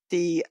lead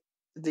the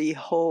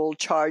whole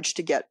charge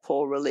to get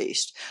Paul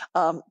released.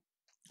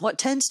 What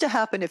tends to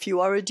happen if you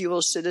are a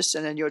dual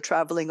citizen and you're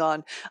traveling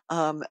on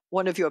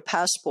one of your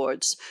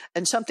passports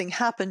and something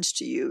happens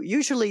to you,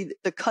 usually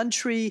the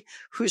country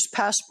whose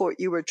passport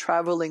you were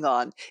traveling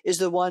on is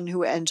the one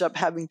who ends up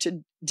having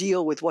to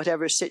deal with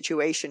whatever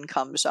situation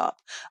comes up.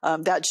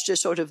 That's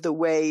just sort of the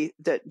way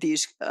that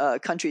these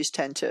countries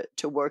tend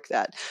to work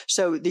that.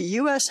 So the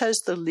U.S. has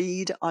the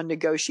lead on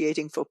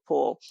negotiating for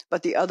Paul,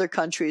 but the other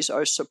countries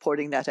are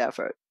supporting that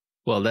effort.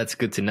 Well, that's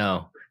good to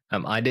know.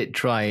 I did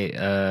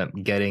try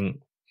getting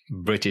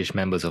British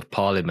members of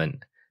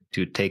parliament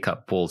to take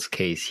up Paul's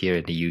case here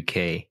in the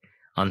UK,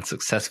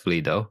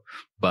 unsuccessfully though.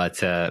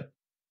 But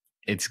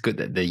it's good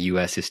that the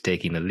US is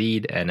taking the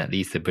lead, and at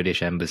least the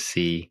British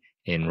embassy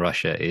in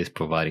Russia is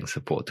providing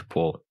support to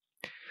Paul.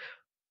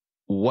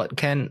 what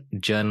can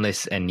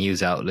journalists and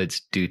news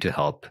outlets do to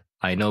help?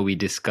 I know we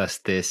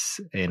discussed this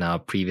in our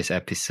previous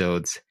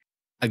episodes.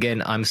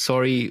 Again, I'm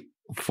sorry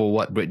for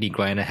what Brittney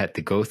Griner had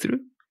to go through,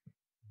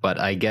 but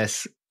I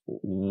guess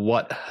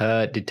what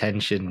her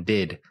detention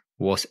did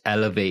was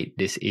elevate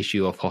this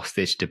issue of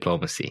hostage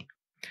diplomacy.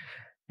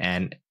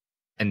 And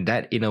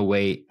that in a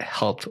way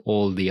helped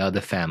all the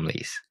other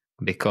families,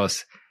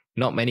 because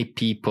not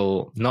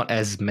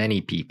as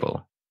many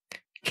people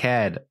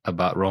cared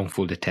about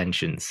wrongful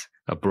detentions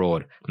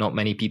abroad. Not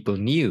many people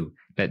knew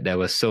that there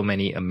were so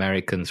many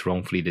Americans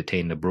wrongfully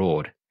detained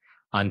abroad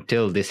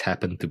until this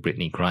happened to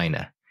Brittney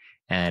Griner.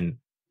 And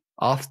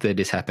after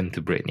this happened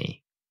to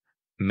Brittney,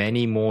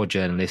 many more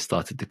journalists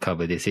started to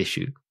cover this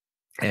issue.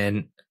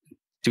 And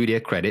to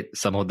their credit,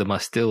 some of them are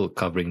still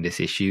covering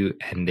this issue,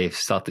 and they've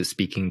started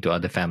speaking to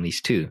other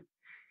families too.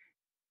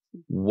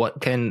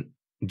 What can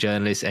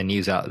journalists and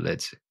news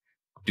outlets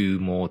do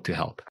more to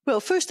help? Well,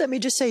 first, let me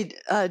just say,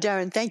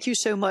 Darren, thank you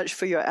so much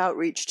for your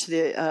outreach to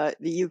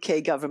the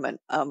UK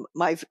government.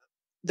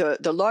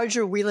 The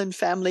larger Whelan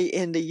family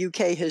in the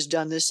UK has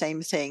done the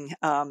same thing.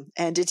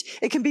 And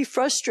it can be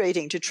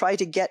frustrating to try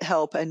to get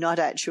help and not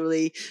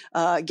actually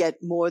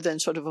get more than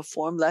sort of a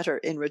form letter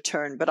in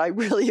return. But I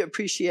really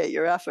appreciate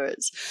your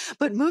efforts.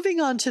 But moving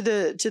on to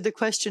the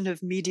question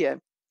of media,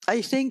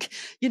 I think,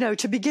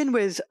 to begin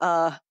with,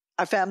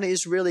 our family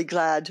is really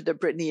glad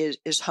that Brittney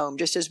is home,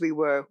 just as we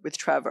were with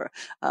Trevor.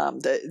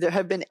 There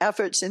have been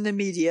efforts in the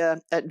media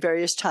at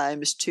various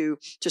times to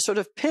sort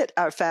of pit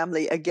our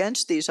family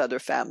against these other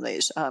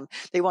families.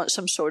 They want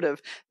some sort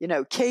of,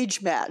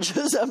 cage match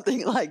or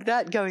something like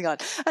that going on.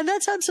 And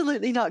that's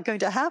absolutely not going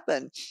to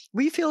happen.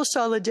 We feel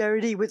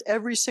solidarity with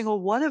every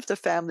single one of the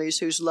families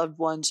whose loved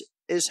ones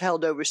is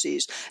held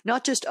overseas,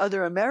 not just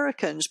other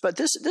Americans, but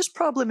this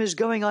problem is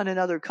going on in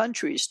other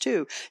countries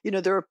too.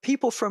 There are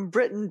people from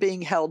Britain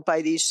being held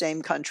by these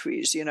same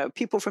countries,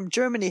 people from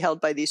Germany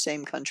held by these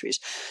same countries.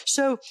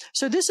 So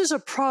this is a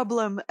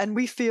problem, and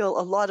we feel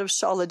a lot of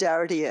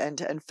solidarity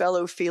and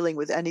fellow feeling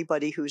with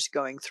anybody who's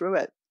going through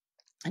it.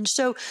 And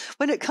so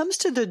when it comes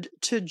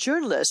to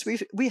journalists,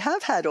 we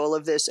have had all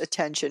of this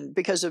attention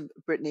because of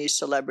Brittney's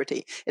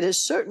celebrity. It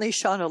has certainly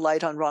shone a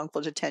light on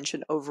wrongful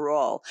detention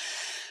overall.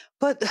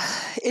 But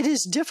it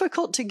is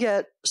difficult to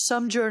get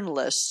some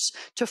journalists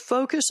to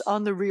focus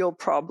on the real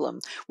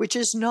problem, which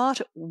is not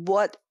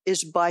what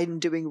is Biden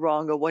doing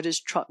wrong, or what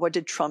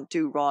did Trump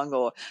do wrong,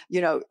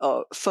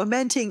 or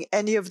fomenting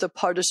any of the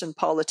partisan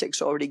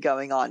politics already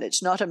going on.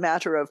 It's not a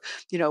matter of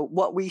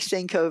what we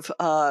think of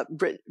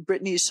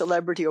Brittney's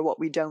celebrity or what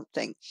we don't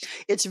think.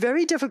 It's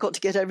very difficult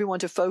to get everyone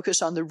to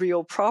focus on the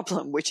real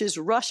problem, which is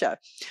Russia.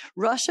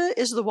 Russia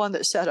is the one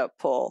that set up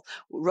Paul.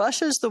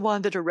 Russia is the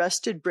one that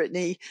arrested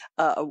Brittney.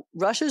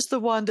 Russia is the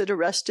one that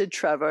arrested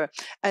Trevor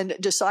and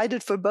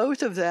decided for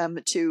both of them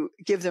to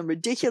give them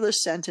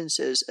ridiculous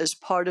sentences as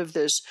part of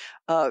this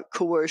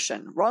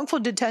coercion. Wrongful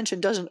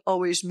detention doesn't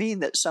always mean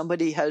that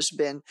somebody has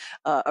been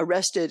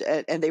arrested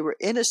and they were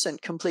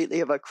innocent completely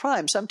of a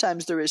crime.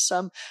 Sometimes there is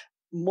some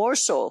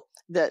morsel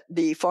that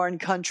the foreign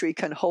country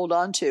can hold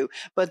on to,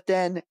 but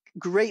then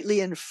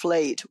greatly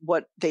inflate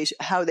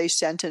how they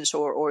sentence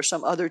or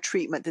some other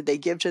treatment that they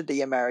give to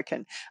the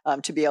American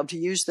to be able to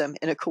use them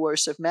in a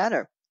coercive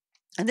manner.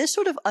 And this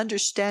sort of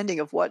understanding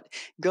of what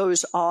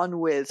goes on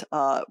with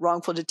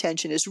wrongful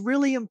detention is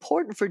really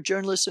important for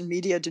journalists and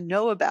media to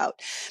know about,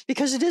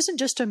 because it isn't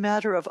just a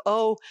matter of,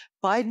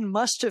 Biden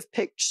must have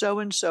picked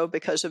so-and-so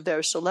because of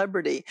their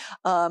celebrity.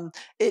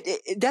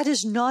 That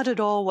is not at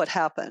all what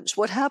happens.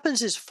 What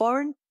happens is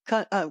foreign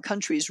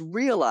countries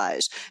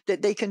realize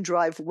that they can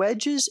drive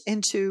wedges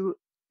into,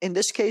 in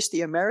this case, the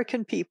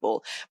American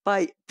people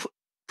by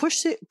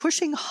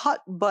pushing hot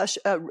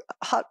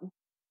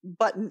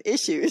button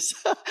issues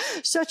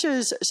such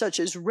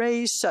as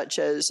race, such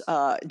as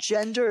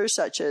gender,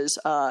 such as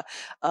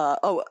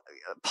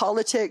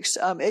politics.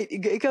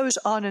 It goes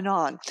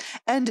on.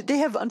 And they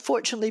have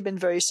unfortunately been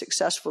very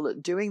successful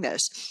at doing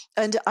this.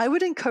 And I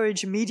would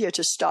encourage media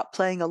to stop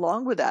playing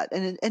along with that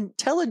and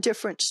tell a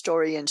different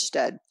story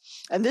instead.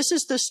 And this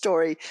is the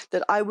story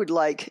that I would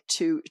like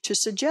to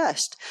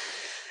suggest.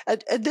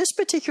 At this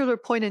particular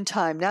point in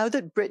time, now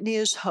that Brittney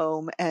is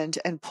home and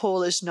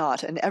Paul is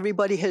not, and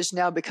everybody has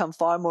now become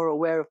far more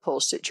aware of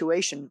Paul's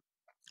situation,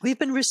 we've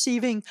been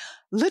receiving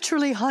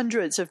literally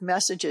hundreds of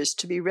messages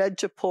to be read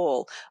to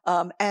Paul,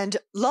 and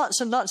lots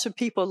of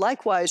people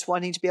likewise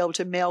wanting to be able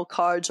to mail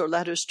cards or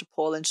letters to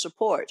Paul in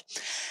support.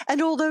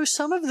 And although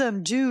some of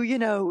them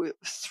do,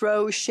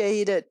 throw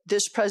shade at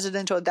this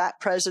president or that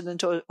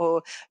president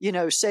or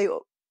say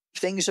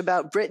things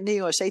about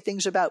Brittney or say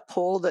things about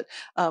Paul that,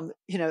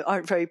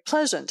 aren't very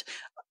pleasant,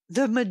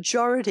 the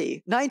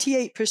majority,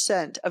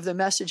 98% of the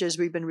messages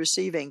we've been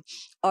receiving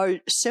are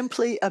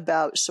simply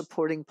about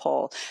supporting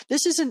Paul.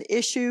 This is an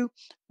issue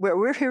where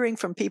we're hearing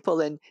from people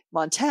in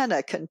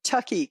Montana,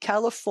 Kentucky,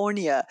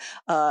 California,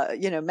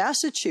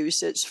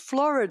 Massachusetts,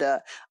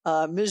 Florida,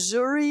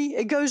 Missouri.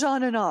 It goes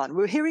on and on.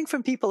 We're hearing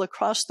from people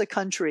across the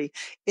country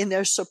in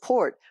their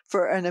support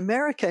for an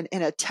American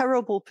in a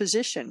terrible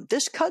position.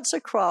 This cuts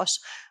across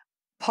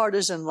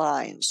partisan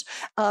lines.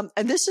 And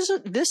this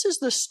is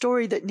the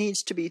story that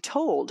needs to be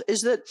told,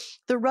 is that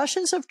the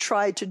Russians have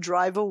tried to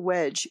drive a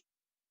wedge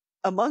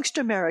amongst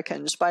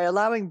Americans by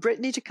allowing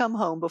Brittney to come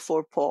home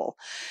before Paul.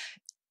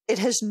 It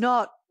has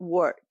not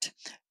worked.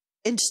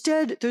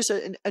 Instead, there's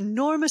an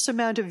enormous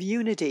amount of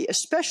unity,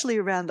 especially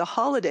around the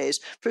holidays,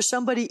 for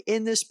somebody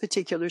in this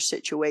particular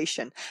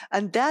situation.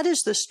 And that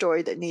is the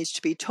story that needs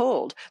to be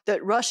told,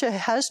 that Russia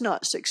has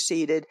not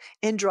succeeded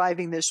in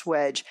driving this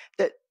wedge,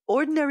 that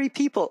ordinary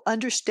people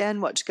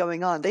understand what's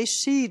going on. They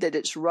see that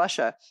it's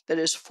Russia that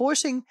is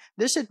forcing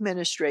this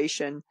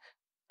administration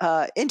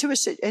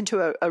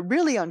into a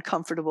really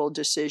uncomfortable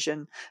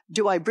decision.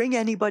 Do I bring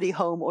anybody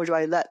home, or do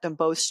I let them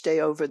both stay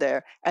over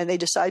there? And they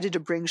decided to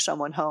bring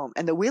someone home.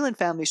 And the Whelan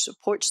family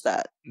supports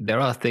that.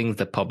 There are things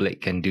the public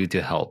can do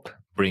to help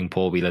bring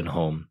Paul Whelan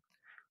home,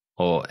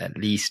 or at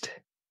least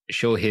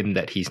show him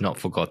that he's not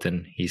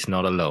forgotten, he's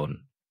not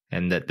alone,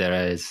 and that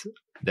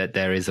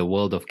there is a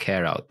world of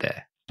care out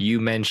there.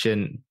 You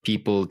mentioned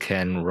people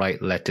can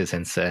write letters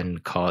and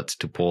send cards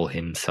to Paul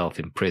himself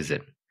in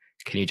prison.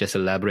 Can you just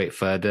elaborate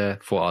further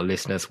for our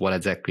listeners what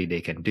exactly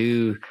they can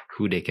do,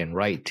 who they can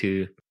write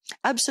to?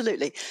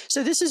 Absolutely.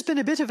 So this has been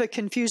a bit of a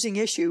confusing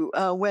issue.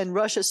 When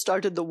Russia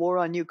started the war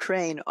on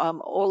Ukraine,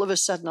 all of a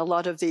sudden, a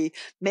lot of the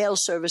mail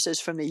services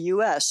from the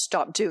U.S.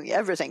 stopped doing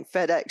everything.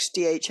 FedEx,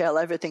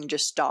 DHL, everything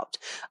just stopped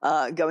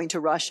going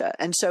to Russia.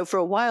 And so for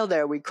a while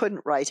there, we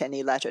couldn't write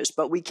any letters,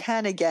 but we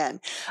can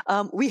again.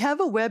 We have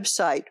a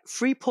website,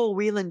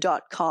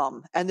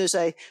 freepaulwhelan.com, and there's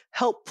a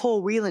Help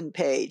Paul Whelan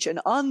page.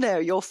 And on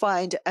there, you'll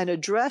find an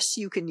address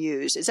you can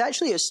use. It's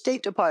actually a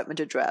State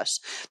Department address.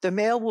 The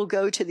mail will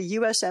go to the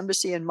U.S.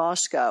 Embassy in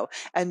Moscow,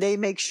 and they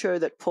make sure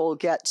that Paul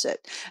gets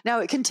it. Now,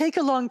 it can take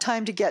a long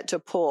time to get to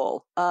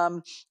Paul.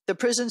 The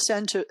prison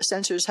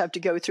censors have to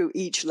go through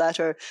each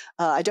letter.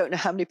 I don't know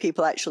how many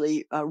people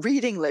actually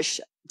read English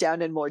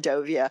down in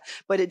Mordovia,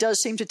 but it does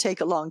seem to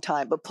take a long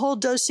time. But Paul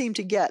does seem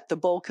to get the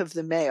bulk of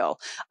the mail.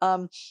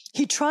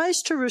 He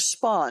tries to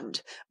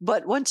respond,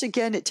 but once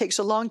again, it takes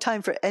a long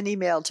time for any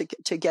mail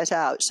to get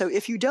out. So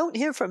if you don't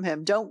hear from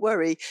him, don't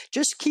worry.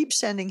 Just keep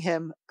sending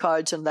him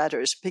cards and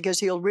letters, because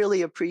he'll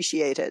really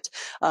appreciate it.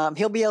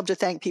 He'll be able to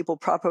thank people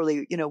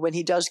properly, when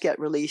he does get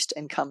released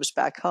and comes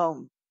back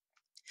home.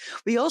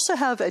 We also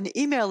have an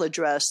email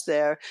address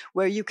there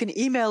where you can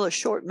email a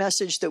short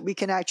message that we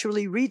can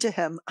actually read to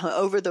him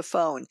over the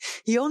phone.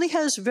 He only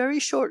has very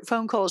short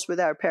phone calls with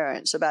our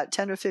parents, about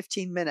 10 or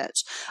 15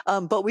 minutes.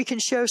 But we can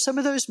share some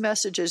of those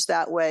messages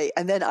that way.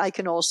 And then I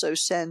can also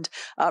send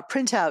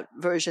printout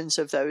versions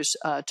of those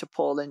to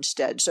Paul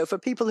instead. So for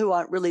people who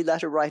aren't really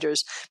letter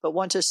writers, but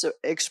want to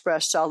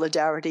express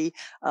solidarity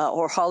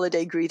or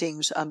holiday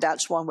greetings,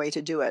 that's one way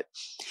to do it.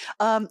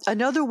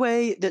 Another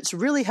way that's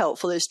really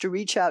helpful is to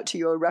reach out to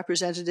your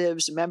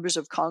representatives, members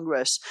of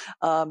Congress,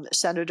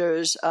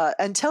 senators,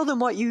 and tell them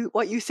what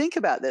you think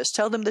about this.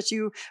 Tell them that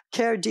you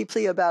care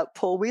deeply about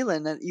Paul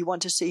Whelan and you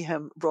want to see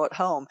him brought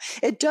home.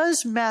 It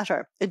does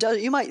matter. It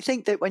does. You might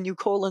think that when you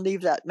call and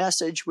leave that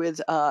message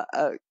with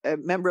a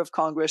member of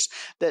Congress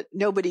that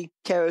nobody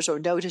cares or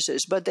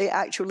notices, but they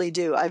actually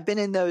do. I've been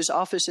in those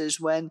offices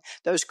when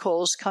those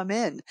calls come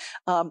in.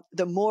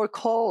 The more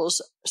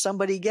calls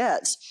somebody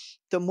gets,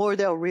 the more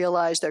they'll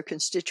realize their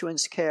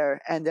constituents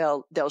care, and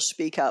they'll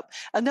speak up,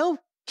 and they'll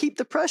keep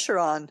the pressure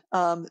on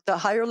the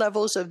higher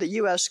levels of the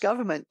U.S.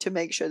 government to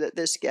make sure that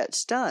this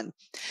gets done.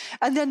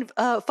 And then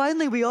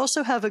finally, we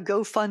also have a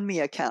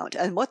GoFundMe account,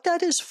 and what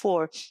that is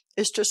for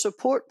is to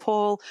support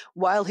Paul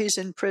while he's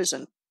in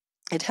prison.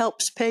 It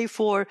helps pay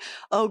for,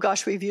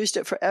 we've used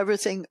it for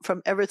everything,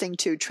 from everything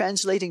to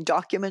translating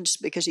documents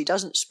because he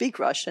doesn't speak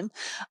Russian,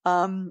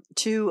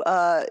 to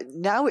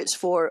now it's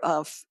for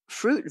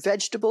fruit,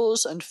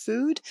 vegetables, and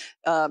food.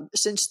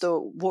 Since the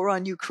war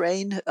on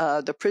Ukraine,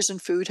 the prison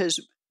food has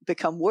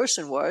become worse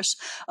and worse.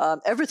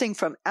 Everything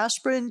from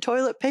aspirin,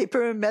 toilet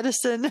paper,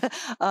 medicine,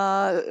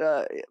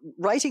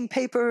 writing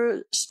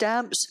paper,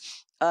 stamps,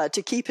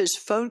 to keep his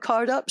phone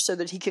card up so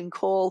that he can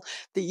call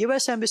the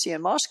U.S. Embassy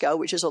in Moscow,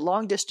 which is a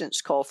long-distance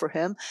call for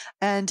him,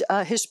 and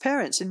his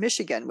parents in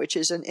Michigan, which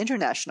is an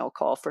international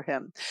call for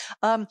him.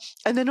 And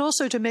then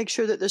also to make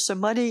sure that there's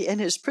some money in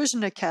his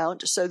prison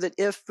account so that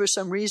if for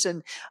some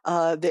reason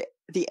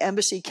the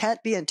embassy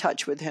can't be in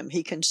touch with him,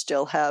 he can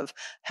still have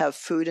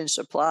food and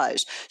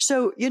supplies.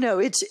 So,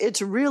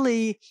 it's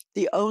really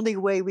the only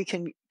way we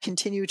can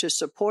continue to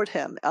support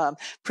him.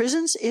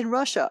 Prisons in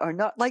Russia are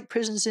not like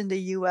prisons in the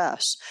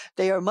U.S.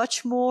 They are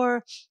much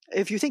more,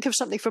 if you think of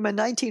something from a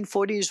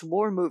 1940s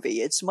war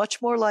movie, it's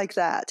much more like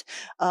that.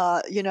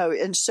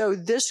 And so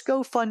this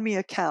GoFundMe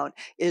account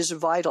is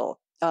vital.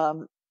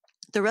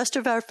 The rest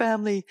of our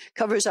family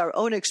covers our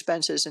own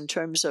expenses in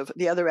terms of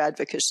the other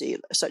advocacy,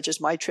 such as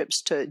my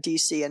trips to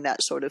D.C. and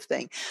that sort of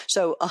thing.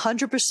 So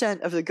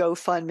 100% of the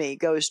GoFundMe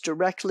goes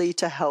directly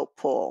to help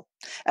Paul.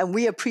 And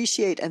we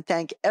appreciate and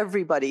thank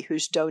everybody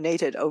who's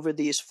donated over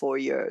these 4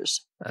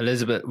 years.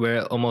 Elizabeth,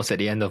 we're almost at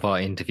the end of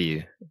our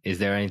interview. Is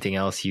there anything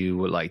else you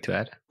would like to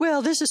add?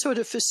 Well, this is sort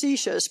of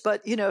facetious,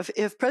 but,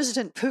 if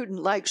President Putin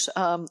likes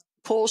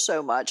Paul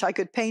so much, I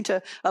could paint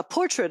a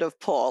portrait of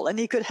Paul, and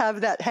he could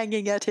have that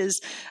hanging at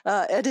his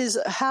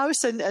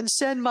house and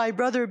send my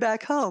brother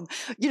back home.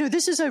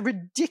 This is a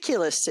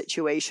ridiculous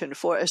situation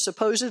for a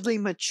supposedly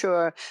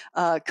mature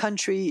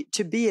country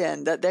to be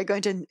in, that they're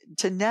going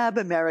to nab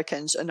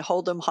Americans and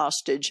hold them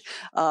hostage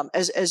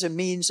as a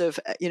means of,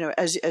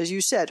 as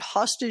you said,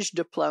 hostage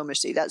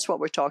diplomacy. That's what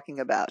we're talking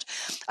about.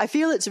 I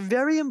feel it's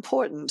very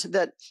important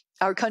that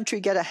our country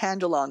get a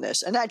handle on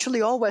this, and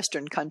actually all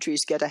Western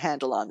countries get a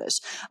handle on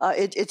this.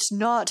 It's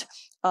not.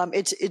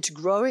 It's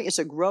growing. It's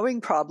a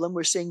growing problem.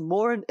 We're seeing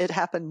it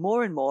happen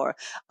more and more.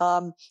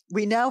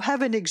 We now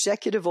have an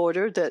executive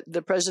order that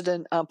the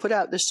president put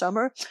out this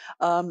summer,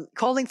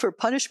 calling for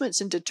punishments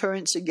and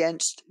deterrence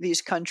against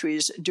these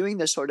countries doing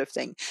this sort of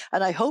thing.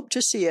 And I hope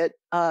to see it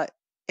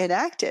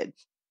enacted.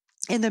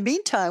 In the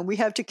meantime, we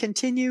have to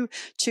continue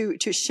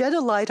to shed a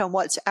light on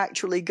what's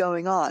actually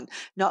going on,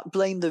 not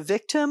blame the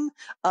victim,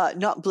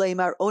 not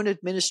blame our own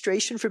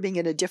administration for being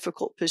in a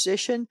difficult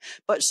position,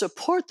 but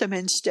support them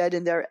instead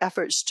in their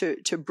efforts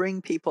to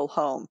bring people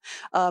home.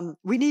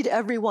 We need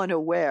everyone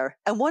aware.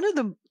 And one of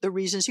the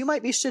reasons, you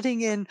might be sitting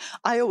in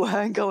Iowa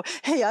and go,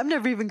 hey, I'm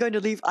never even going to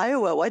leave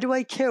Iowa. Why do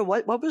I care?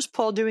 What was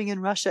Paul doing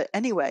in Russia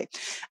anyway?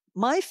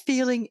 My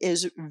feeling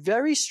is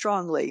very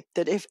strongly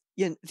that if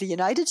the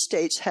United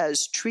States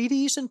has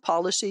treaties and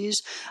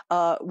policies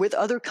with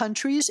other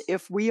countries,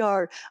 if we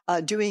are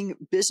doing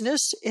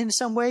business in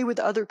some way with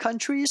other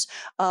countries,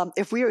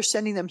 if we are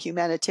sending them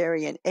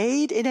humanitarian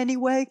aid in any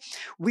way,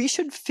 we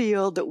should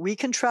feel that we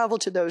can travel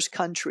to those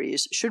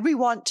countries, should we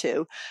want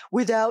to,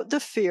 without the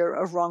fear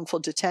of wrongful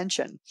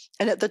detention.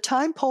 And at the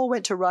time Paul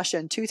went to Russia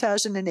in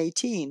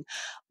 2018,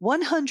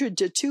 100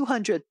 to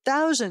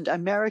 200,000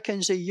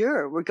 Americans a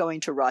year were going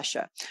to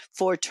Russia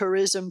for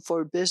tourism,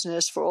 for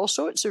business, for all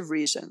sorts of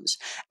reasons.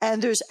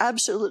 And there's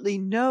absolutely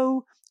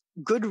no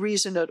good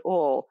reason at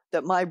all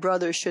that my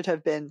brother should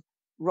have been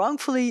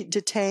wrongfully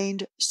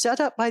detained, set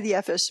up by the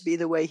FSB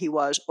the way he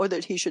was, or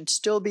that he should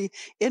still be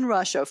in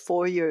Russia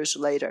 4 years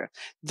later.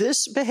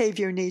 This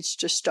behavior needs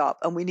to stop,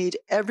 and we need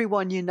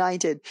everyone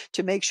united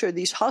to make sure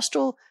these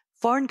hostile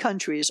foreign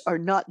countries are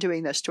not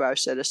doing this to our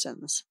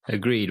citizens.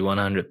 Agreed,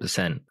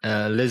 100%.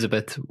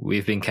 Elizabeth,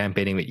 we've been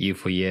campaigning with you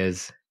for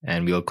years,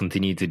 and we'll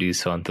continue to do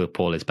so until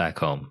Paul is back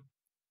home.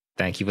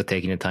 Thank you for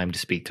taking the time to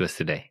speak to us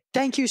today.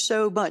 Thank you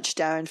so much,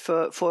 Darren,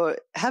 for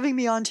having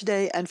me on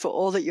today and for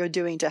all that you're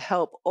doing to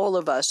help all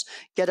of us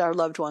get our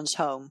loved ones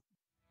home.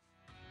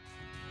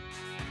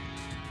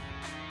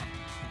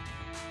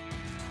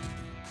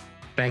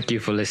 Thank you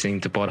for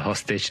listening to Pod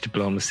Hostage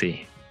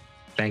Diplomacy.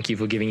 Thank you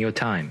for giving your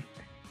time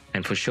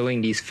and for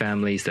showing these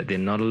families that they're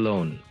not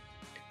alone,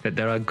 that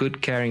there are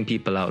good, caring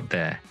people out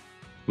there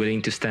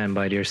willing to stand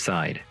by their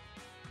side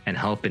and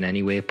help in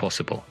any way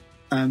possible.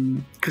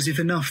 Because if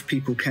enough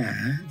people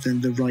care,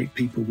 then the right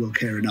people will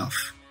care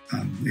enough.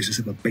 This is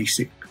a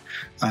basic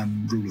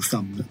rule of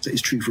thumb that is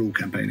true for all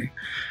campaigning.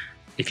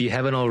 If you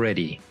haven't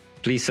already,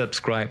 please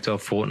subscribe to our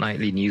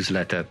fortnightly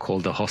newsletter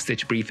called The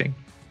Hostage Briefing.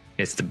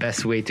 It's the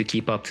best way to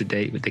keep up to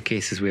date with the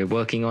cases we're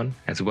working on,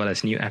 as well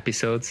as new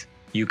episodes.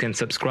 You can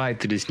subscribe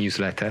to this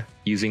newsletter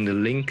using the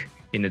link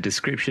in the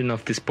description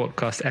of this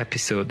podcast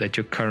episode that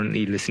you're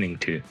currently listening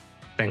to.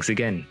 Thanks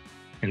again,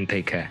 and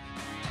take care.